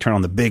room. We'd turn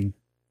on the big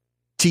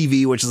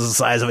TV, which is the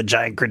size of a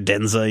giant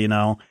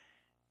credenza,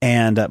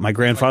 And my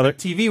grandfather... Like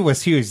the TV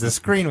was huge. The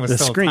screen was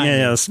still tiny.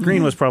 Yeah, the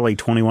screen was probably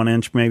 21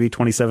 inch, maybe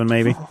 27,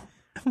 maybe.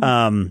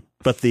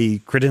 But the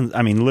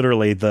credenza,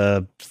 literally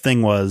the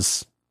thing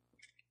was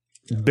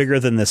bigger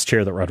than this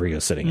chair that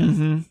Rodrigo's sitting in.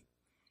 Mm-hmm.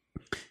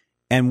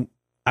 And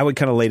I would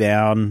kind of lay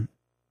down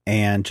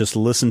and just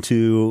listen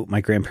to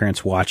my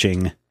grandparents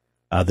watching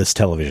this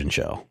television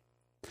show.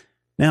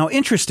 Now,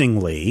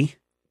 interestingly,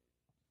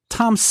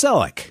 Tom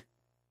Selleck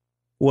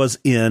was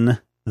in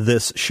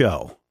this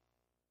show,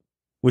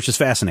 which is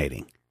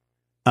fascinating.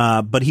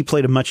 But he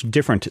played a much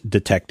different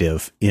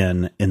detective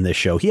in this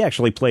show. He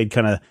actually played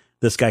kind of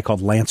this guy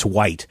called Lance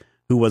White,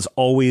 who was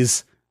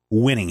always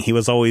winning. He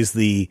was always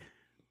the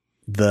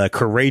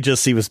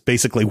courageous. He was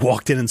basically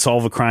walked in and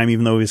solved a crime,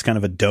 even though he was kind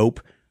of a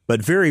dope,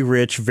 but very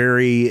rich,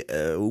 very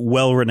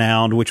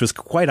well-renowned, which was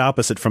quite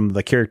opposite from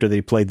the character that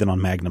he played then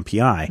on Magnum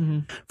P.I. Mm-hmm.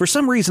 For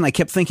some reason, I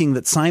kept thinking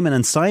that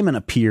Simon & Simon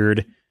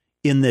appeared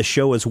in this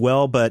show as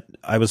well, but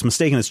I was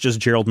mistaken. It's just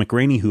Gerald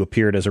McRaney who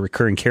appeared as a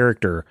recurring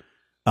character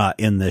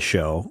in this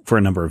show for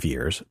a number of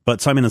years.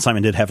 But Simon &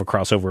 Simon did have a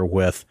crossover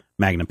with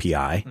Magnum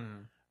P.I.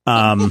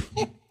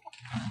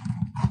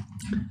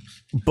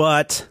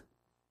 But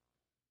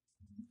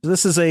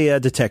this is a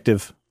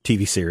detective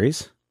TV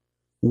series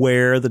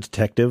where the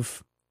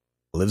detective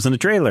lives in a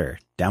trailer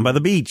down by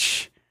the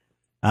beach,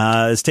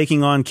 is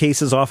taking on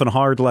cases, often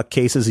hard luck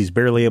cases. He's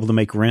barely able to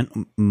make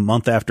rent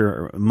month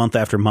after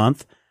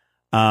month.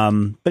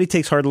 But he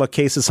takes hard luck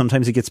cases.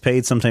 Sometimes he gets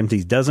paid. Sometimes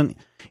he doesn't.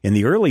 In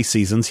the early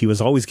seasons, he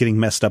was always getting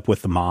messed up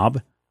with the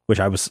mob, which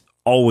I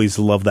always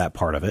loved that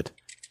part of it.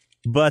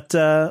 But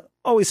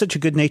always such a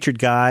good natured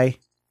guy.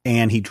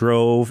 And he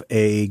drove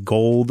a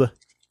gold,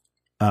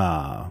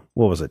 what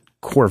was it?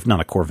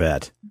 Not a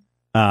Corvette.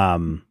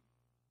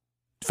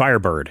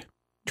 Firebird,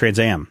 Trans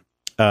Am,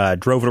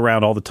 drove it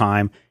around all the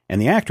time.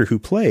 And the actor who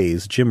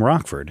plays Jim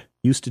Rockford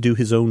used to do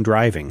his own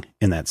driving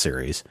in that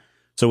series.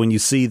 So when you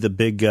see the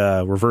big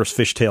reverse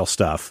fishtail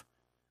stuff,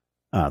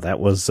 that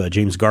was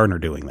James Gardner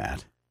doing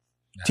that.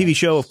 Nice. TV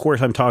show, of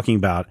course, I'm talking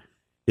about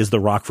is the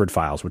Rockford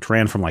Files, which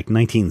ran from like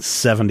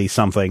 1970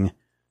 something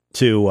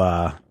to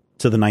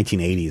the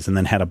 1980s, and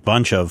then had a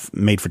bunch of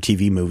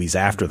made-for-TV movies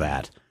after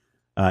that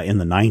in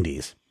the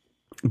 90s.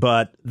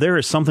 But there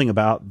is something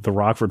about the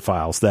Rockford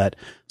Files that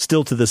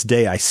still to this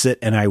day I sit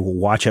and I will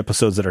watch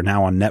episodes that are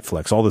now on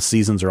Netflix. All the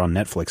seasons are on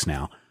Netflix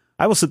now.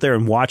 I will sit there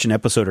and watch an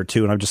episode or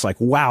two, and I'm just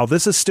like, wow,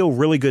 this is still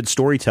really good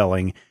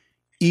storytelling,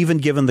 even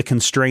given the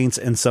constraints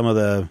and some of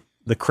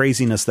the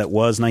craziness that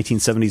was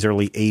 1970s,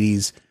 early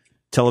 80s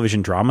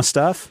television drama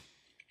stuff.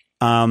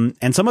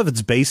 And some of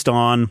it's based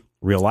on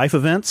real-life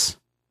events.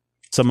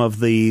 Some of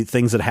the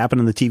things that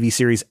happened in the TV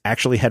series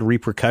actually had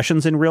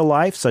repercussions in real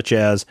life, such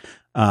as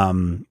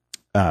grand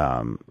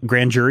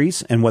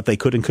juries and what they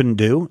could and couldn't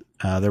do.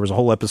 There was a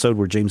whole episode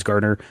where James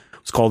Gardner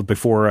was called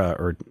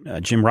before,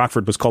 Jim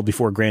Rockford was called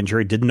before a grand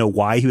jury, didn't know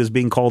why he was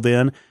being called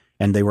in,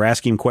 and they were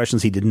asking him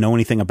questions he didn't know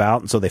anything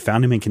about, and so they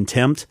found him in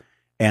contempt,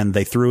 and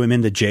they threw him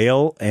into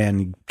jail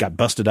and got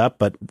busted up.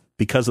 But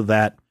because of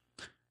that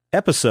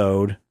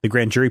episode, the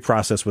grand jury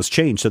process was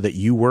changed so that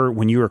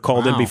when you were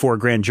called in before a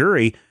grand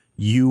jury,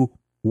 you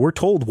were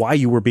told why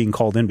you were being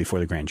called in before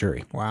the grand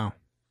jury. Wow.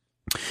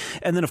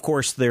 And then, of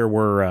course, there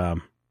were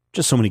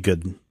just so many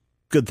good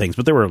things,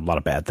 but there were a lot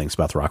of bad things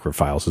about the Rockford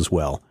Files as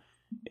well.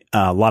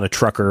 A lot of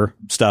trucker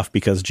stuff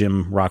because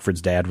Jim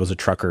Rockford's dad was a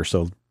trucker,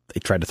 so they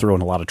tried to throw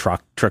in a lot of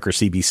trucker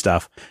CB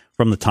stuff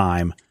from the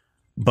time.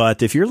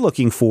 But if you're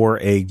looking for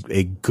a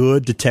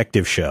good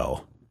detective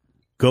show,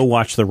 go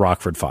watch The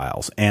Rockford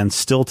Files. And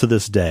still to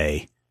this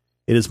day,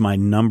 it is my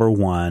number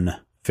one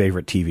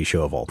favorite TV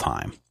show of all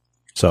time.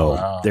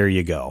 So There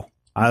you go.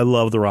 I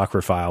love The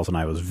Rockford Files, and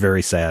I was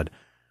very sad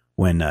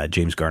when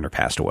James Garner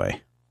passed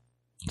away.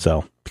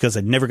 So, because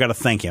I never got to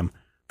thank him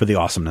for the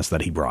awesomeness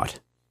that he brought.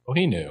 Well,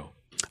 he knew.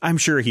 I'm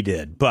sure he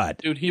did, but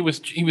Dude, he was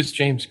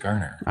James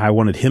Garner. I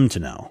wanted him to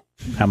know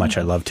how much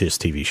I loved his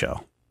TV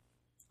show.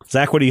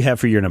 Zach, what do you have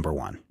for your number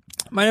one?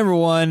 My number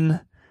one,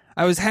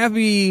 I was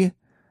happy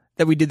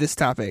that we did this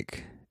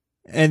topic.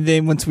 And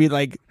then once we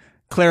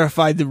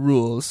clarified the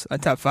rules on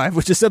top 5,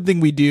 which is something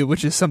we do,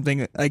 which is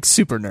something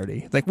super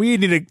nerdy. We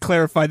need to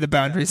clarify the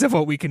boundaries of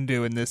what we can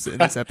do in this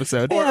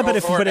episode. Yeah, but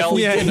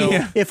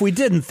if we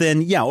didn't,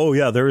 then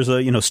there was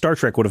a Star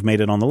Trek would have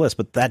made it on the list,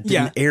 but that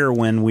didn't air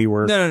when we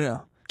were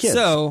No. kids.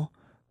 So,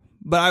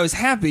 but I was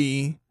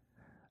happy,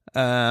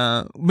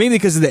 mainly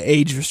because of the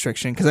age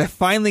restriction, because I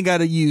finally got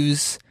to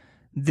use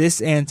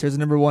this answer as the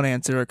number one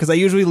answer, because I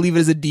usually leave it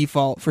as a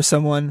default for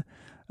someone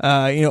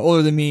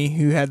older than me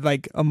who had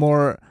a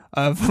more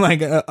of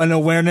an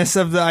awareness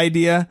of the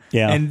idea,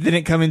 and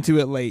didn't come into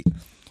it late.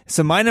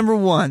 So my number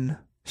one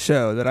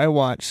show that I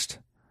watched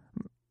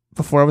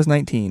before I was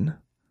 19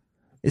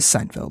 is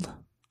Seinfeld.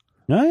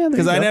 Oh yeah,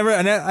 because I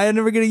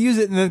never get to use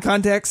it in the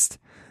context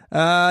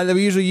that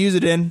we usually use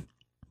it in.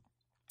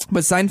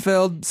 But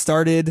Seinfeld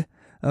started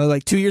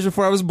 2 years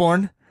before I was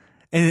born,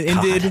 and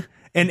it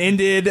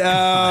ended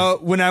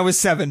when I was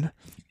 7.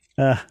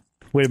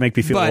 Way to make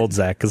me feel old,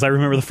 Zach, because I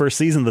remember the first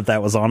season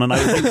that was on, and I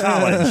was in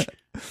college.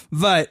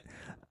 But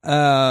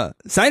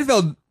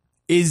Seinfeld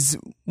is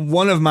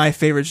one of my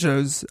favorite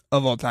shows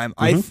of all time.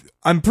 Mm-hmm.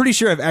 I'm pretty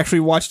sure I've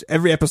actually watched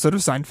every episode of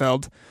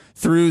Seinfeld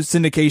through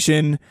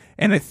syndication,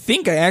 and I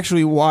think I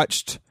actually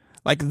watched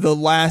the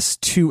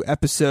last 2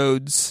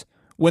 episodes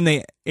when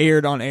they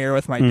aired on air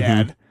with my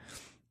dad.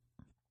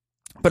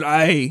 But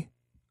I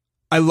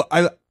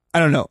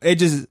don't know.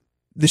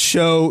 The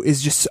show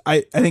is just,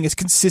 I think it's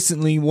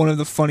consistently one of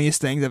the funniest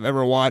things I've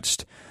ever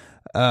watched.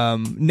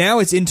 Now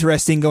it's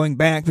interesting going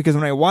back, because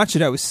when I watched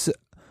it, I was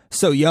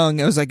so young.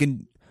 I was a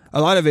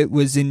lot of it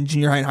was in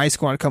junior high and high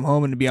school. I'd come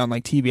home and it'd be on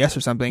TBS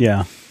or something.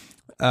 Yeah.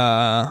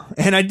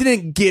 And I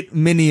didn't get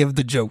many of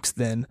the jokes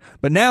then,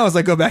 but now as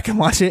I go back and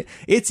watch it,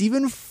 it's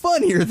even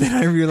funnier than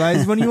I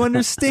realized when you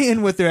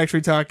understand what they're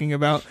actually talking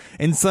about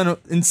in some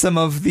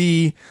of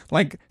the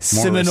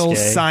seminal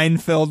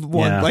Seinfeld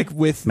one,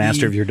 with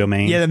Master of Your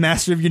Domain. Yeah, the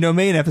Master of Your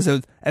Domain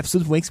episodes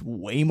makes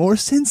way more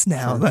sense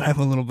now that I'm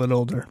a little bit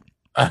older.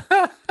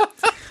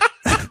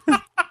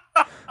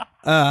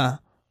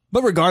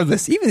 But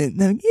regardless, even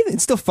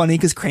it's still funny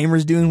because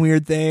Kramer's doing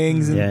weird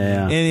things,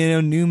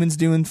 and Newman's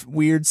doing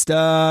weird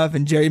stuff,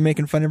 and Jerry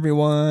making fun of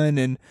everyone,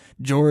 and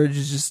George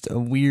is just a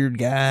weird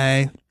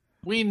guy.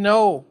 We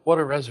know what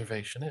a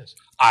reservation is.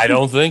 I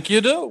don't think you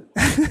do.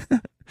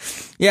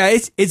 Yeah,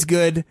 it's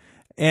good,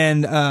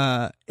 and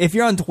if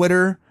you're on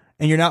Twitter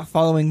and you're not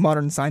following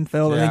Modern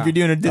Seinfeld, I think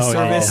you're doing a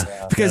disservice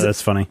because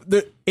that's funny.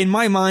 In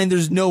my mind,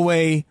 there's no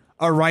way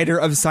a writer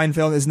of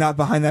Seinfeld is not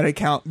behind that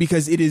account,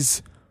 because it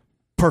is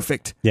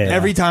perfect.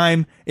 Every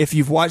time, if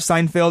you've watched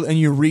Seinfeld and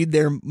you read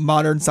their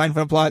modern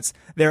Seinfeld plots,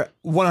 they're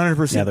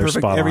 100%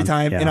 perfect every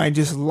time. And I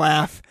just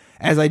laugh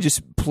as I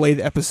just play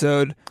the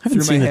episode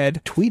through my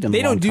head. Tweet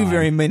they don't do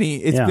very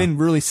many. It's been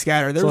really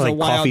scattered. There was a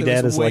while Coffee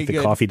Dad is way the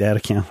good. Coffee Dad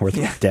account where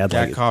the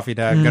dad Coffee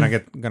Dad.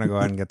 Gonna go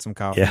ahead and get some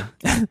coffee. Yeah.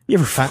 You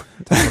ever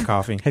time for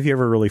coffee? Have you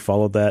ever really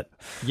followed that?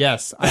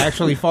 Yes, I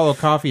actually follow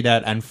Coffee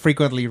Dad and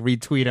frequently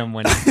retweet him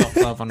when he pops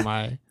up on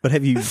my. But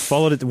have you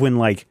followed it when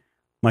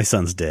my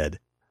son's dead?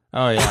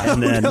 Oh yeah,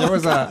 and then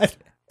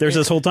there's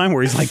this whole time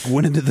where he's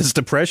went into this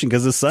depression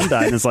because his son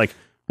died, and it's oh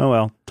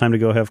well, time to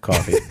go have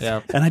coffee.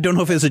 Yeah, and I don't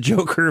know if it's a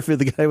joke or if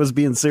the guy was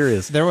being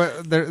serious.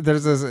 There's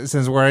this,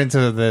 since we're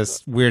into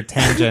this weird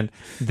tangent,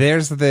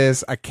 there's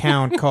this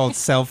account called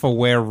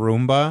Self-Aware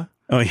Roomba.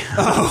 Oh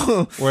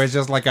yeah, where it's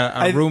just a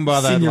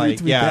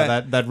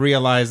Roomba that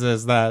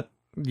realizes that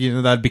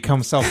that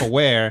becomes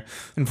self-aware,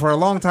 and for a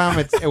long time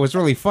it was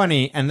really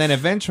funny, and then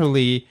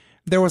eventually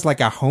there was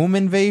a home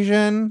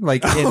invasion, in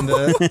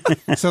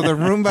the so the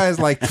Roomba is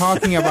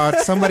talking about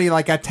somebody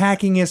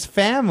attacking his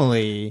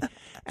family,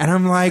 and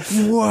I'm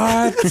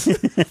what?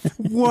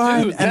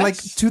 Dude, and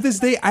to this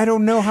day I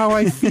don't know how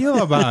I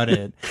feel about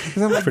it,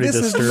 because I'm this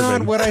disturbing. is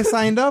not what I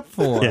signed up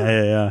for.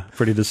 Yeah,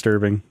 pretty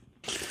disturbing.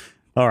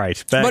 All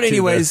right, but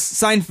anyways,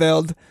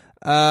 Seinfeld.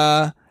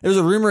 There was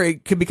a rumor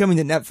it could be coming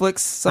to Netflix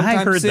sometime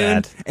I heard soon,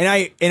 that,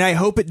 and I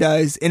hope it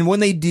does. And when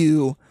they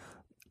do,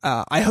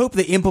 I hope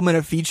they implement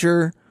a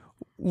feature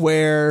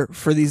where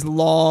for these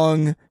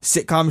long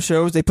sitcom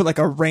shows they put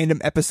a random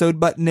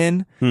episode button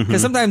in,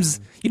 because sometimes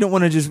you don't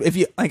want to just, if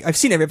you I've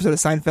seen every episode of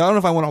Seinfeld, I don't know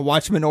if I want to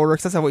watch them in order,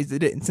 because that's how I always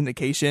did it in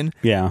syndication.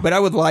 But I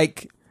would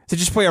like to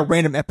just play a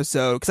random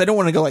episode, because I don't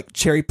want to go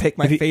cherry pick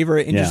my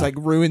favorite and just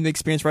ruin the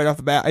experience right off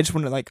the bat. I just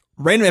want to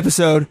random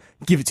episode,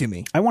 give it to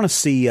me. I want to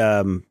see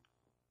Jerry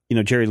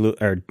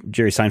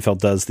Seinfeld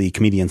does the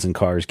comedians in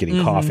cars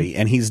getting coffee,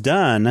 and he's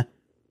done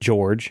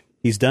George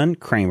He's done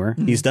Kramer.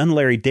 He's done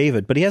Larry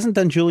David, but he hasn't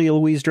done Julia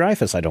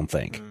Louis-Dreyfus, I don't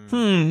think,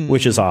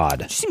 which is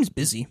odd. She seems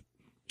busy.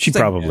 She She's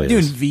like probably doing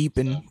is. Veep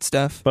and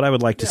stuff. But I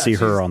would like to see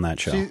her on that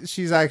show.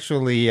 She's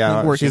actually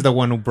working. she's the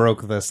one who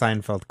broke the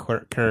Seinfeld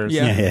curse.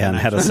 Yeah. Yeah, and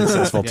had a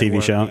successful Get TV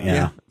work, show.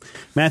 Yeah.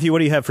 Matthew, what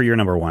do you have for your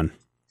number one?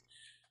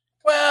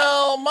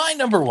 Well, my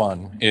number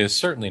one is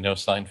certainly no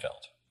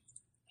Seinfeld.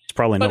 It's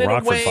probably But no in a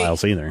Rockford way-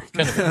 Files either.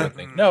 Kind of a good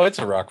thing. No, it's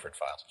a Rockford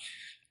Files.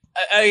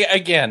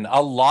 Again,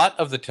 a lot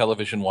of the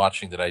television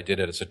watching that I did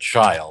as a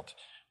child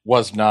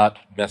was not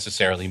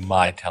necessarily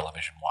my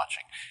television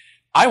watching.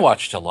 I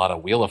watched a lot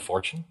of Wheel of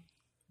Fortune.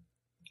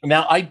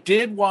 Now, I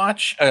did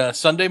watch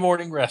Sunday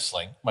Morning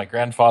Wrestling. My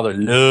grandfather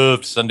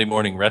loved Sunday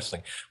Morning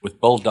Wrestling with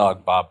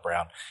Bulldog Bob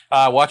Brown.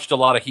 I watched a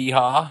lot of Hee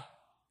Haw.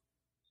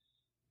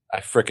 I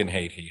frickin'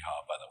 hate Hee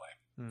Haw, by the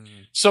way.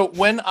 So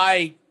when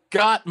I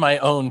got my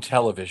own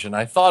television,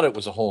 I thought it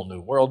was a whole new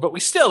world, but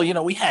we still,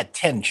 we had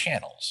 10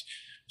 channels.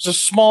 It was a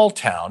small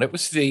town. It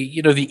was the 80s.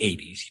 You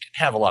didn't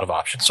have a lot of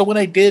options. So when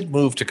I did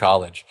move to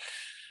college,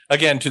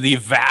 again, to the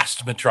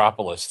vast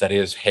metropolis that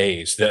is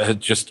Hayes,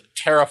 just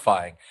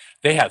terrifying.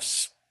 They have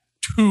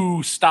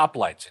 2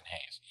 stoplights in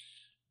Hayes.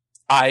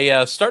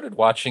 I started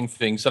watching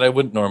things that I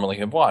wouldn't normally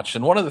have watched.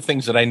 And one of the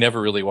things that I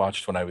never really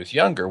watched when I was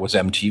younger was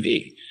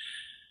MTV.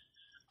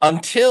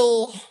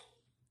 Until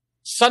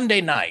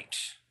Sunday night,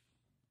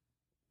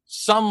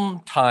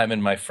 sometime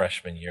in my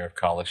freshman year of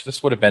college,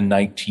 this would have been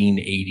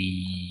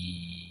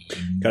 1980.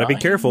 Got to be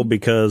careful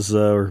because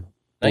we're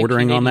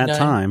bordering on that 1989.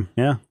 time.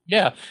 Yeah.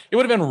 Yeah, it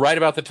would have been right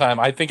about the time.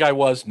 I think I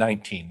was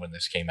 19 when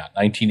this came out,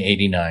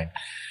 1989.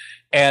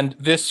 And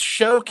this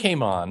show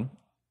came on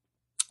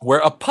where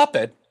a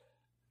puppet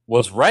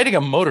was riding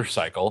a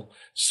motorcycle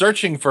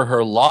searching for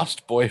her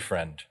lost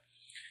boyfriend.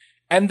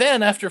 And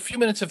then after a few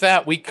minutes of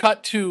that, we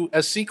cut to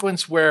a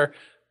sequence where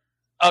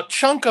a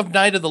chunk of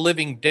Night of the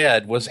Living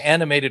Dead was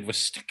animated with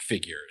stick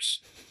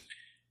figures.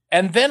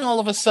 And then all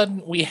of a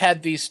sudden, we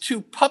had these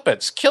 2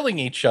 puppets killing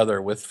each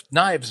other with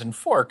knives and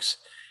forks.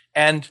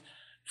 And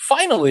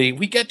finally,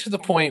 we get to the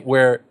point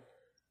where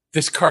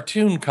this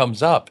cartoon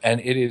comes up, and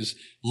it is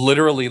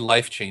literally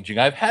life-changing.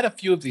 I've had a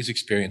few of these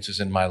experiences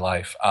in my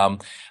life.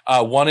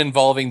 One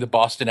involving the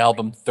Boston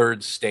album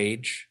Third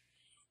Stage,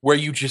 where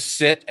you just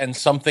sit and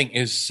something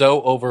is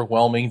so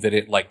overwhelming that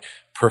it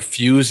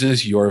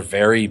perfuses your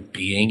very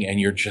being, and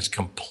you're just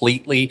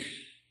completely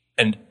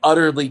and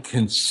utterly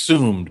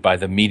consumed by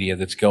the media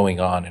that's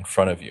going on in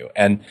front of you.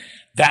 And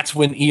that's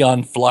when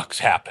Aeon Flux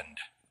happened.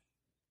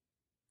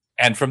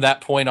 And from that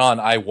point on,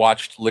 I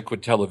watched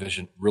Liquid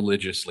Television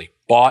religiously,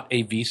 bought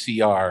a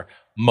VCR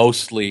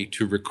mostly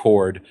to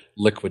record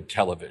Liquid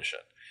Television.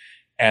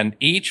 And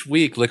each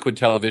week, Liquid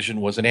Television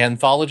was an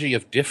anthology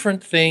of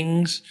different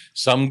things,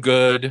 some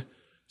good,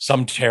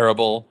 some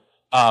terrible.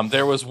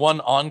 There was one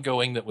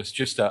ongoing that was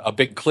just a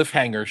big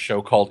cliffhanger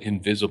show called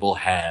Invisible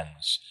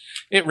Hands.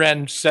 It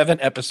ran 7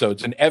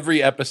 episodes, and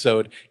every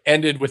episode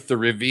ended with the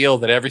reveal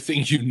that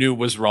everything you knew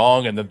was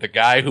wrong and that the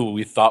guy who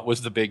we thought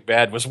was the big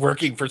bad was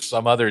working for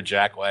some other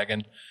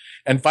jackwagon.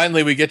 And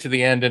finally, we get to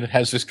the end, and it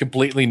has this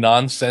completely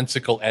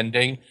nonsensical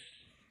ending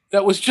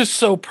that was just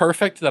so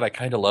perfect that I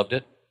kind of loved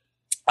it.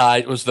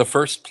 It was the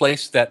first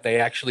place that they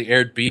actually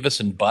aired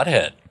Beavis and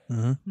Butthead.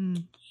 Mm-hmm.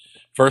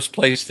 First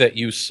place that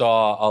you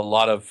saw a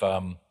lot of,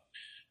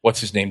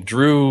 what's his name?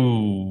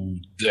 Drew,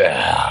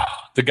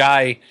 the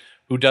guy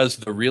who does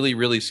the really,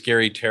 really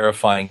scary,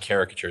 terrifying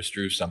caricatures,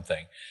 Drew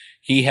something.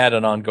 He had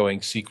an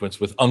ongoing sequence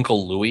with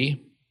Uncle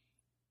Louie.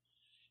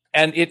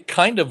 And it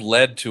kind of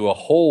led to a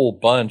whole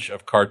bunch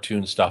of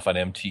cartoon stuff on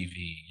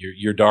MTV.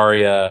 Your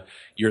Daria,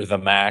 your The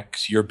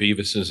Max, your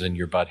Beavises, and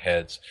your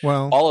Buttheads.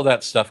 Well, All of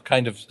that stuff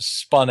kind of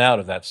spun out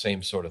of that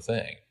same sort of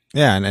thing.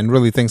 yeah, and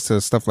really thanks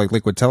to stuff like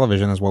Liquid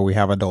Television is why we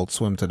have Adult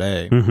Swim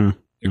today. Mm-hmm.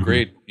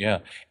 Agreed. Yeah.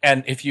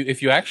 And if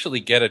you actually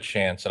get a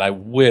chance, and I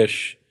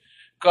wish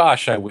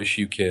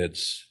you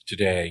kids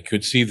today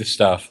could see the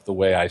stuff the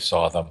way I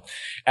saw them.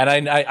 And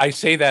I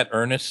say that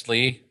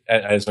earnestly,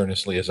 as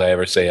earnestly as I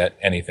ever say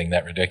anything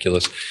that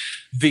ridiculous.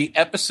 The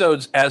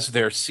episodes as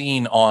they're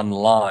seen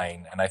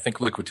online, and I think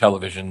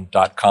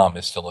liquidtelevision.com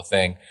is still a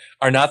thing,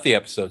 are not the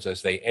episodes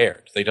as they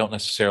aired. They don't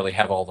necessarily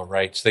have all the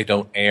rights. They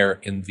don't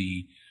air in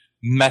the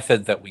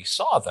method that we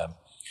saw them.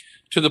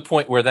 To the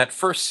point where that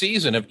first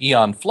season of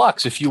Aeon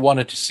Flux, if you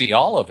wanted to see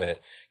all of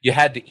it, you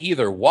had to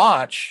either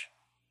watch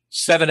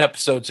 7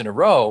 episodes in a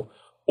row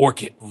or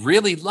get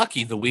really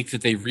lucky the week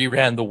that they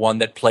reran the one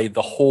that played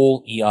the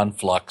whole Aeon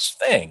Flux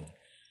thing.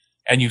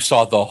 And you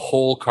saw the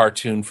whole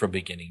cartoon from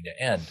beginning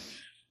to end.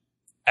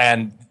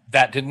 And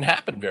that didn't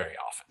happen very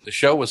often. The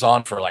show was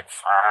on for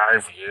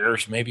 5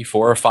 years, maybe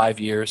 4 or 5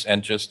 years,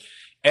 and just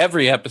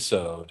every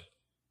episode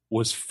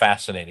was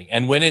fascinating.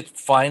 And when it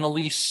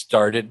finally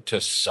started to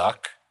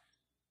suck,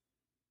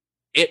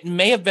 it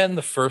may have been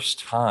the first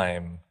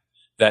time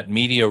that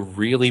media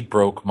really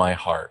broke my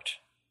heart.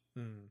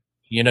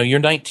 You're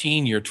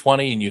 19, you're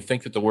 20, and you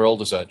think that the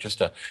world is just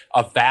a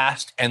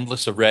vast,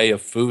 endless array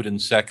of food and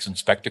sex and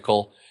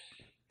spectacle.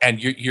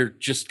 and you're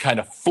just kind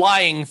of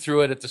flying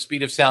through it at the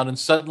speed of sound, and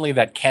suddenly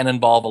that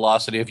cannonball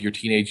velocity of your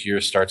teenage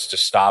years starts to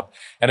stop,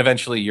 and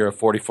eventually you're a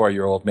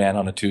 44-year-old man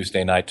on a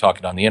Tuesday night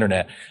talking on the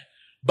internet.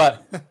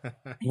 But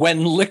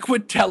when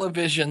liquid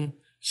television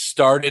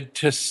started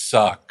to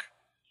suck,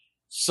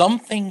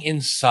 something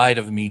inside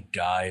of me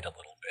died a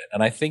little bit.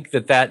 And I think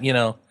that,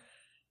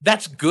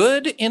 that's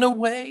good in a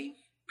way,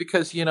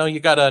 because, you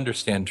got to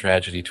understand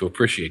tragedy to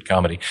appreciate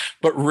comedy.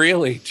 But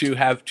really, to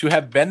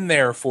have been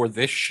there for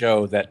this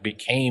show that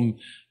became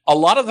a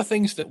lot of the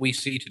things that we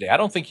see today. I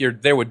don't think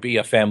there would be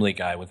a Family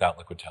Guy without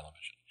liquid television.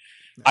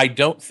 I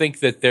don't think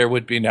that there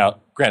would be,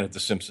 now, granted, The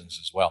Simpsons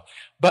as well,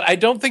 but I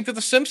don't think that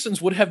The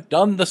Simpsons would have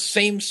done the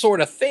same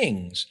sort of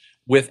things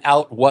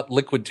without what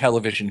liquid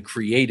television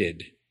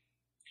created.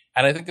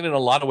 And I think that in a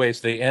lot of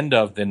ways, the end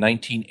of the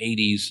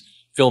 1980s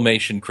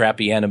Filmation,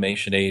 crappy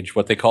animation age,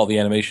 what they call the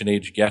animation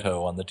age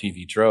ghetto on the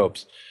TV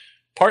tropes,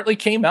 partly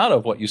came out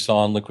of what you saw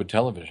on liquid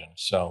television.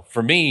 So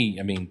for me,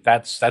 I mean,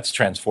 that's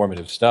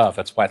transformative stuff.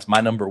 That's why it's my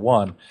number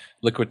one,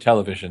 liquid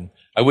television.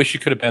 I wish you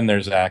could have been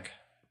there, Zach.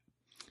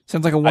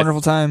 Sounds like a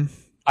wonderful time.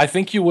 I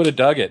think you would have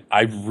dug it.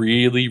 I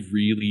really,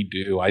 really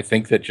do. I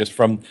think that just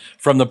from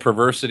the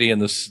perversity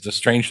and the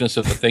strangeness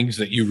of the things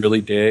that you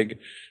really dig,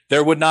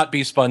 there would not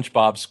be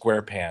SpongeBob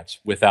SquarePants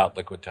without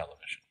liquid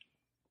television.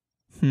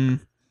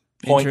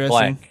 Point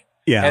blank.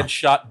 Yeah.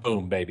 Headshot,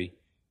 boom, baby.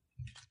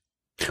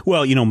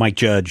 Well, Mike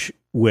Judge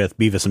with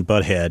Beavis and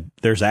Butthead,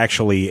 there's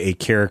actually a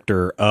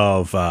character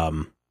of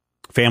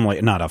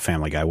not a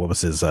Family Guy. What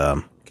was his?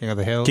 King of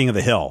the Hill. King of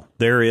the Hill.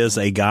 There is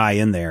a guy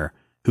in there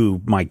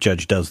who Mike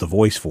Judge does the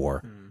voice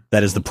for.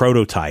 That is the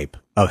prototype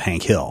of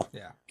Hank Hill.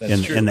 Yeah.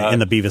 That's true. In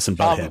the Beavis and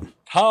Butthead.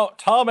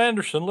 Tom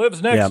Anderson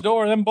lives next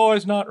door. Them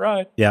boys not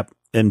right. Yep.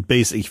 And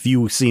basically, if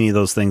you see any of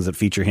those things that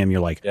feature him,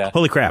 you're like,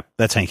 holy crap,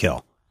 that's Hank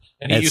Hill.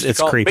 And he used to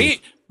call creepy.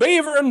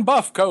 Beaver and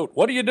Buffcoat,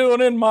 what are you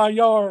doing in my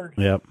yard?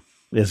 Yep.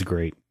 It's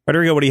great.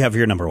 Rodrigo, what do you have for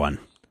your number one?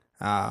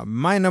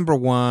 My number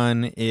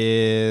one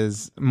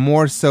is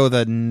more so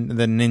the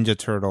Ninja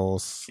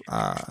Turtles.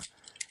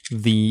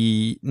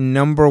 The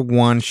number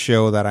one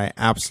show that I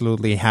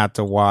absolutely had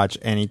to watch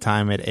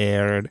anytime it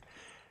aired.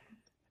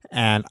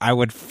 And I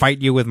would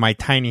fight you with my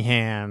tiny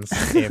hands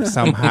if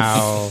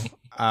somehow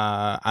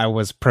I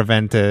was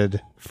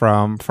prevented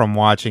from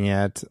watching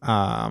it.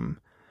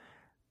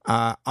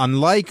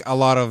 Unlike a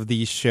lot of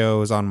these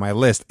shows on my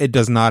list, it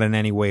does not in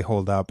any way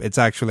hold up. It's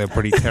actually a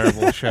pretty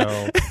terrible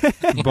show,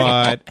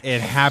 but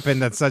it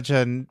happened at such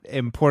an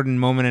important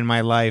moment in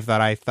my life that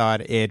I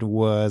thought it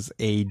was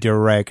a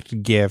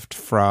direct gift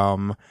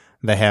from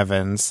the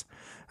heavens.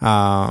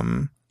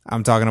 I'm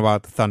talking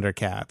about the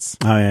Thundercats.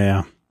 Oh,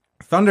 yeah.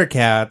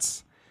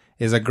 Thundercats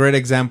is a great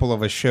example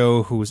of a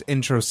show whose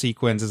intro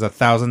sequence is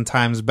 1,000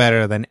 times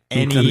better than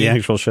the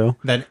actual show,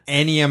 than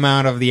any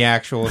amount of the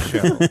actual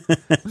show.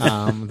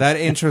 That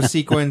intro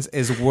sequence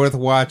is worth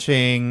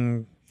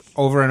watching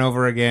over and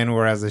over again,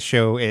 whereas the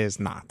show is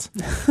not.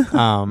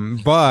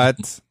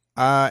 But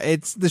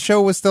the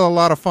show was still a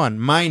lot of fun.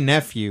 My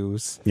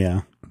nephews,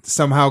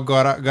 somehow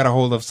got a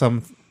hold of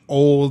some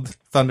old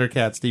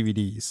Thundercats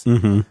DVDs,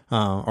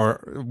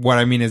 or what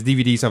I mean is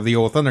DVDs of the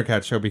old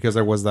Thundercats show, because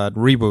there was that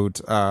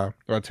reboot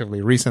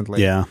relatively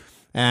recently. Yeah,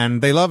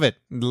 and they love it.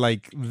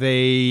 Like,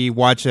 they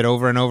watch it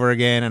over and over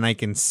again, and I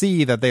can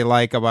see that they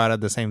like about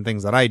it the same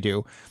things that I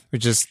do,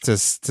 which is to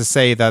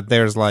say that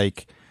there's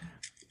like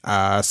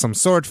some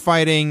sword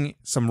fighting,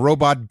 some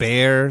robot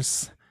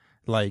bears,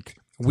 like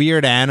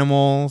weird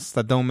animals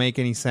that don't make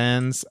any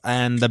sense,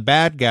 and the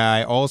bad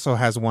guy also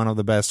has one of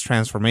the best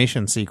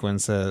transformation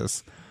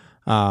sequences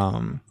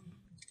from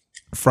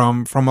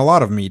a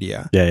lot of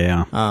media.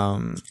 Yeah.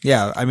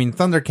 I mean,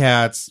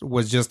 Thundercats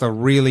was just a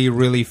really,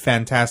 really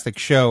fantastic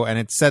show, and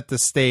it set the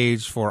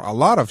stage for a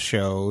lot of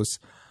shows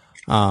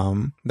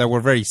that were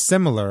very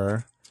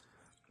similar,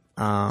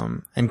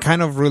 and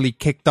kind of really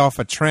kicked off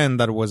a trend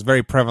that was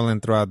very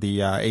prevalent throughout the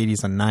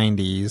 80s and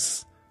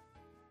 90s.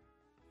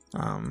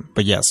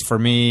 But yes, for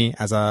me,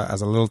 as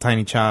a little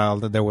tiny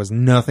child, there was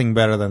nothing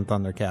better than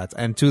Thundercats.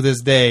 And to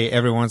this day,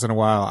 every once in a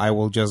while, I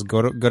will just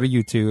go to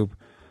YouTube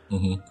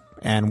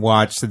and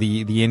watch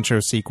the intro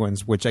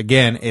sequence, which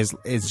again is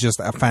just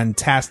a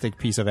fantastic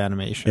piece of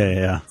animation.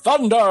 Yeah.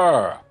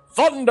 Thunder!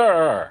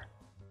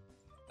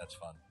 That's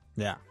fun.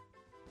 Yeah.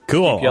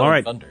 Cool. All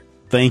right. Thunder.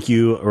 Thank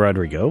you,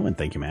 Rodrigo, and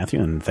thank you,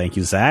 Matthew, and thank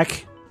you,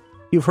 Zach.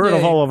 You've heard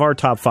of all of our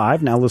top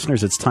 5. Now,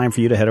 listeners, it's time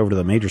for you to head over to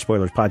the Major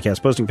Spoilers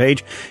podcast posting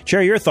page.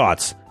 Share your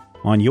thoughts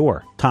on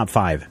your top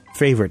 5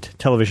 favorite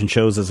television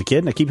shows as a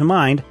kid. Now, keep in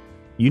mind,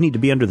 you need to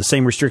be under the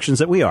same restrictions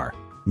that we are.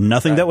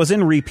 Nothing that was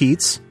in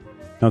repeats,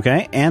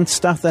 okay? And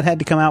stuff that had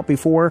to come out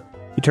before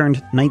you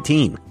turned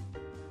 19,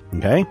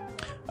 okay?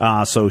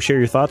 So share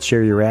your thoughts,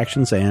 share your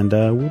reactions, and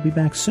we'll be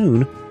back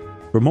soon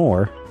for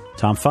more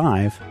top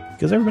 5,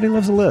 because everybody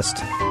loves a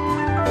list.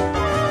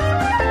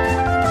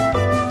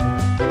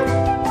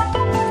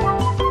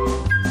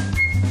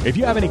 If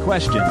you have any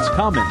questions,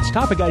 comments,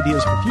 topic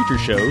ideas for future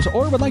shows,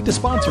 or would like to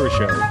sponsor a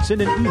show,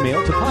 send an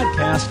email to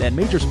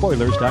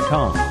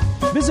podcast@majorspoilers.com.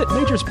 Visit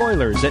Major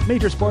Spoilers at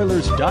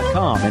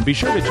majorspoilers.com and be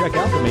sure to check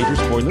out the Major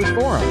Spoilers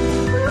Forum.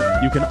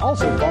 You can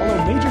also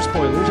follow Major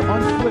Spoilers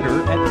on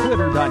Twitter at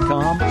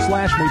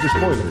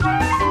twitter.com/majorspoilers.